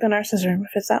can sleep in Ursa's room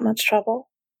if it's that much trouble.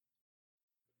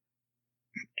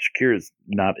 Shakir is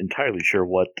not entirely sure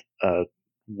what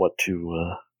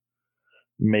to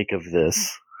make of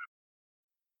this.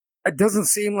 It doesn't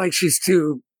seem like she's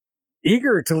too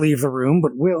eager to leave the room,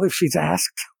 but will if she's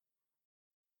asked.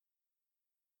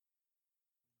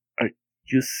 Are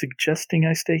you suggesting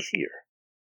I stay here?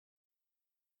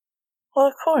 Well,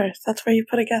 of course. That's where you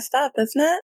put a guest up, isn't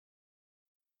it?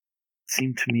 It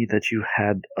seemed to me that you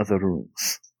had other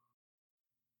rooms.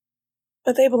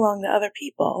 But they belong to other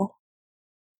people.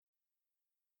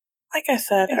 Like I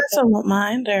said, I still won't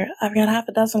mind, or I've got half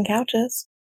a dozen couches.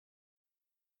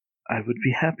 I would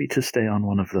be happy to stay on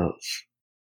one of those.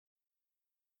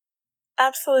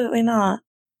 Absolutely not.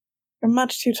 You're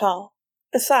much too tall.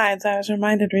 Besides, I was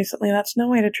reminded recently that's no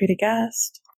way to treat a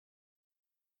guest.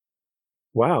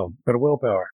 Wow, bit of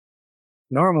willpower.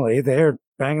 Normally, they're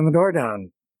banging the door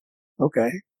down.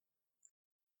 Okay.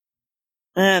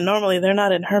 And normally they're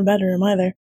not in her bedroom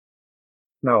either.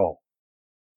 No.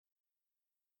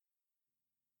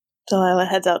 Delilah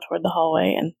heads out toward the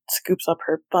hallway and scoops up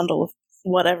her bundle of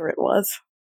whatever it was.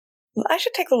 I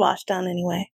should take the wash down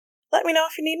anyway. Let me know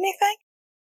if you need anything.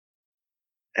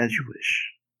 As you wish.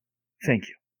 Thank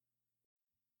you.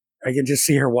 I can just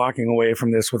see her walking away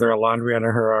from this with her laundry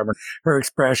under her arm. Her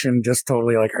expression just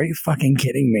totally like, are you fucking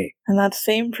kidding me? And that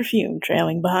same perfume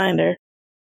trailing behind her.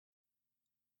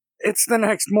 It's the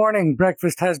next morning.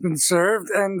 Breakfast has been served,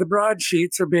 and the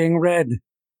broadsheets are being read.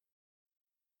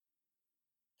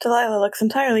 Delilah looks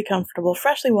entirely comfortable,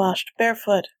 freshly washed,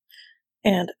 barefoot,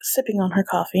 and sipping on her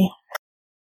coffee.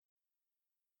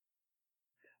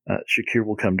 Shakir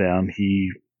will come down.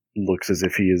 He looks as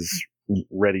if he is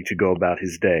ready to go about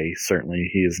his day. Certainly,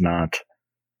 he is not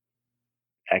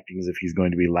acting as if he's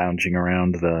going to be lounging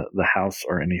around the house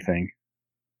or anything.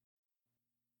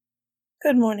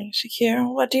 Good morning,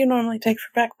 Shakir. What do you normally take for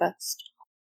breakfast?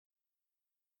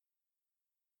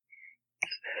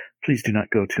 Please do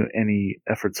not go to any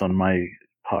efforts on my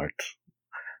part.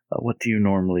 What do you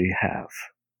normally have?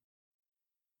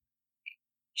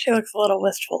 She looks a little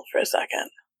wistful for a second.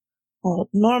 Well,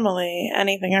 normally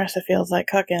anything Ursa feels like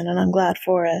cooking, and I'm glad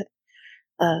for it.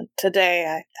 Today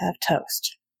I have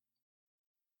toast.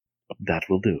 That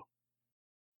will do.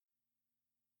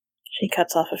 She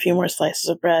cuts off a few more slices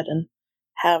of bread and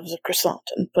halves of croissant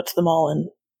and puts them all in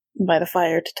by the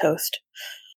fire to toast.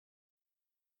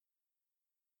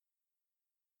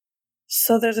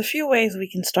 So there's a few ways we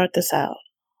can start this out.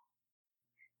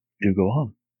 Do go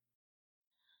on.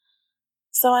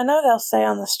 So I know they'll say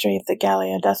on the street that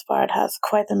Gallia Despard has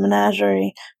quite the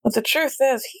menagerie, but the truth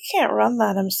is he can't run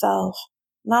that himself.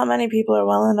 Not many people are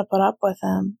willing to put up with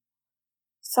him.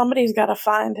 Somebody's got to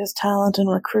find his talent and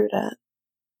recruit it.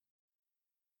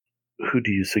 Who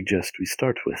do you suggest we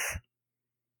start with?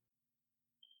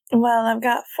 Well, I've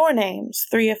got 4 names,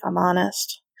 3 if I'm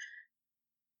honest.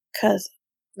 'Cause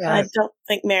I don't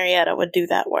think Marietta would do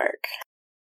that work.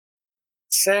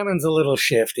 Salmon's a little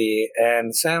shifty,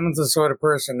 and Salmon's the sort of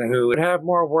person who would have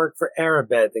more work for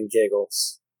Arabed than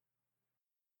Giggles.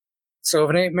 So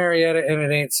if it ain't Marietta and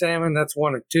it ain't Salmon, that's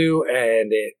 1 of 2,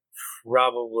 and it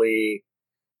probably...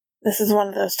 This is one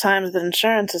of those times that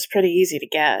insurance is pretty easy to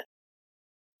get.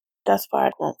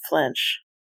 Despard won't flinch,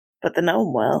 but the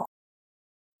gnome will.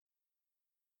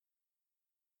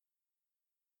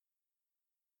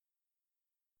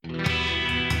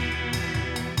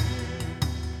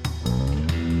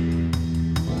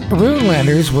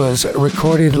 Runelanders was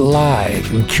recorded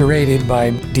live and curated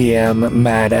by DM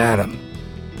Mad Adam.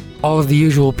 All of the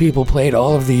usual people played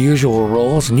all of the usual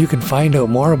roles, and you can find out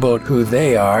more about who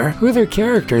they are, who their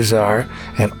characters are,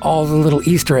 and all the little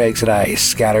Easter eggs that I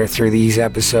scatter through these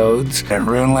episodes at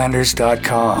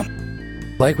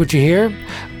runelanders.com. Like what you hear?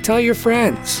 Tell your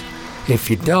friends. If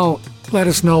you don't, let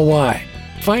us know why.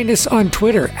 Find us on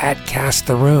Twitter at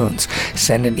CastTheRunes.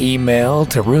 Send an email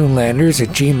to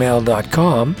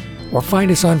runelanders@gmail.com or find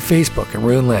us on Facebook at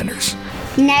Runelanders.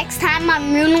 Next time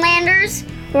on Runelanders,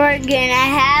 we're gonna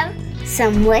have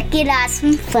some wicked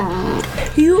awesome fun.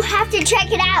 You have to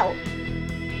check it out.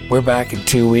 We're back in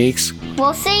 2 weeks.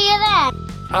 We'll see you then.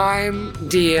 I'm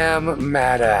DM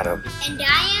Mad Adam. And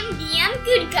I am DM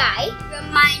Good Guy,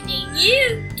 reminding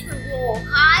you to roll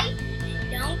high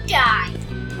and don't die.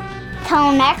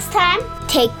 Till next time,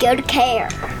 take good care.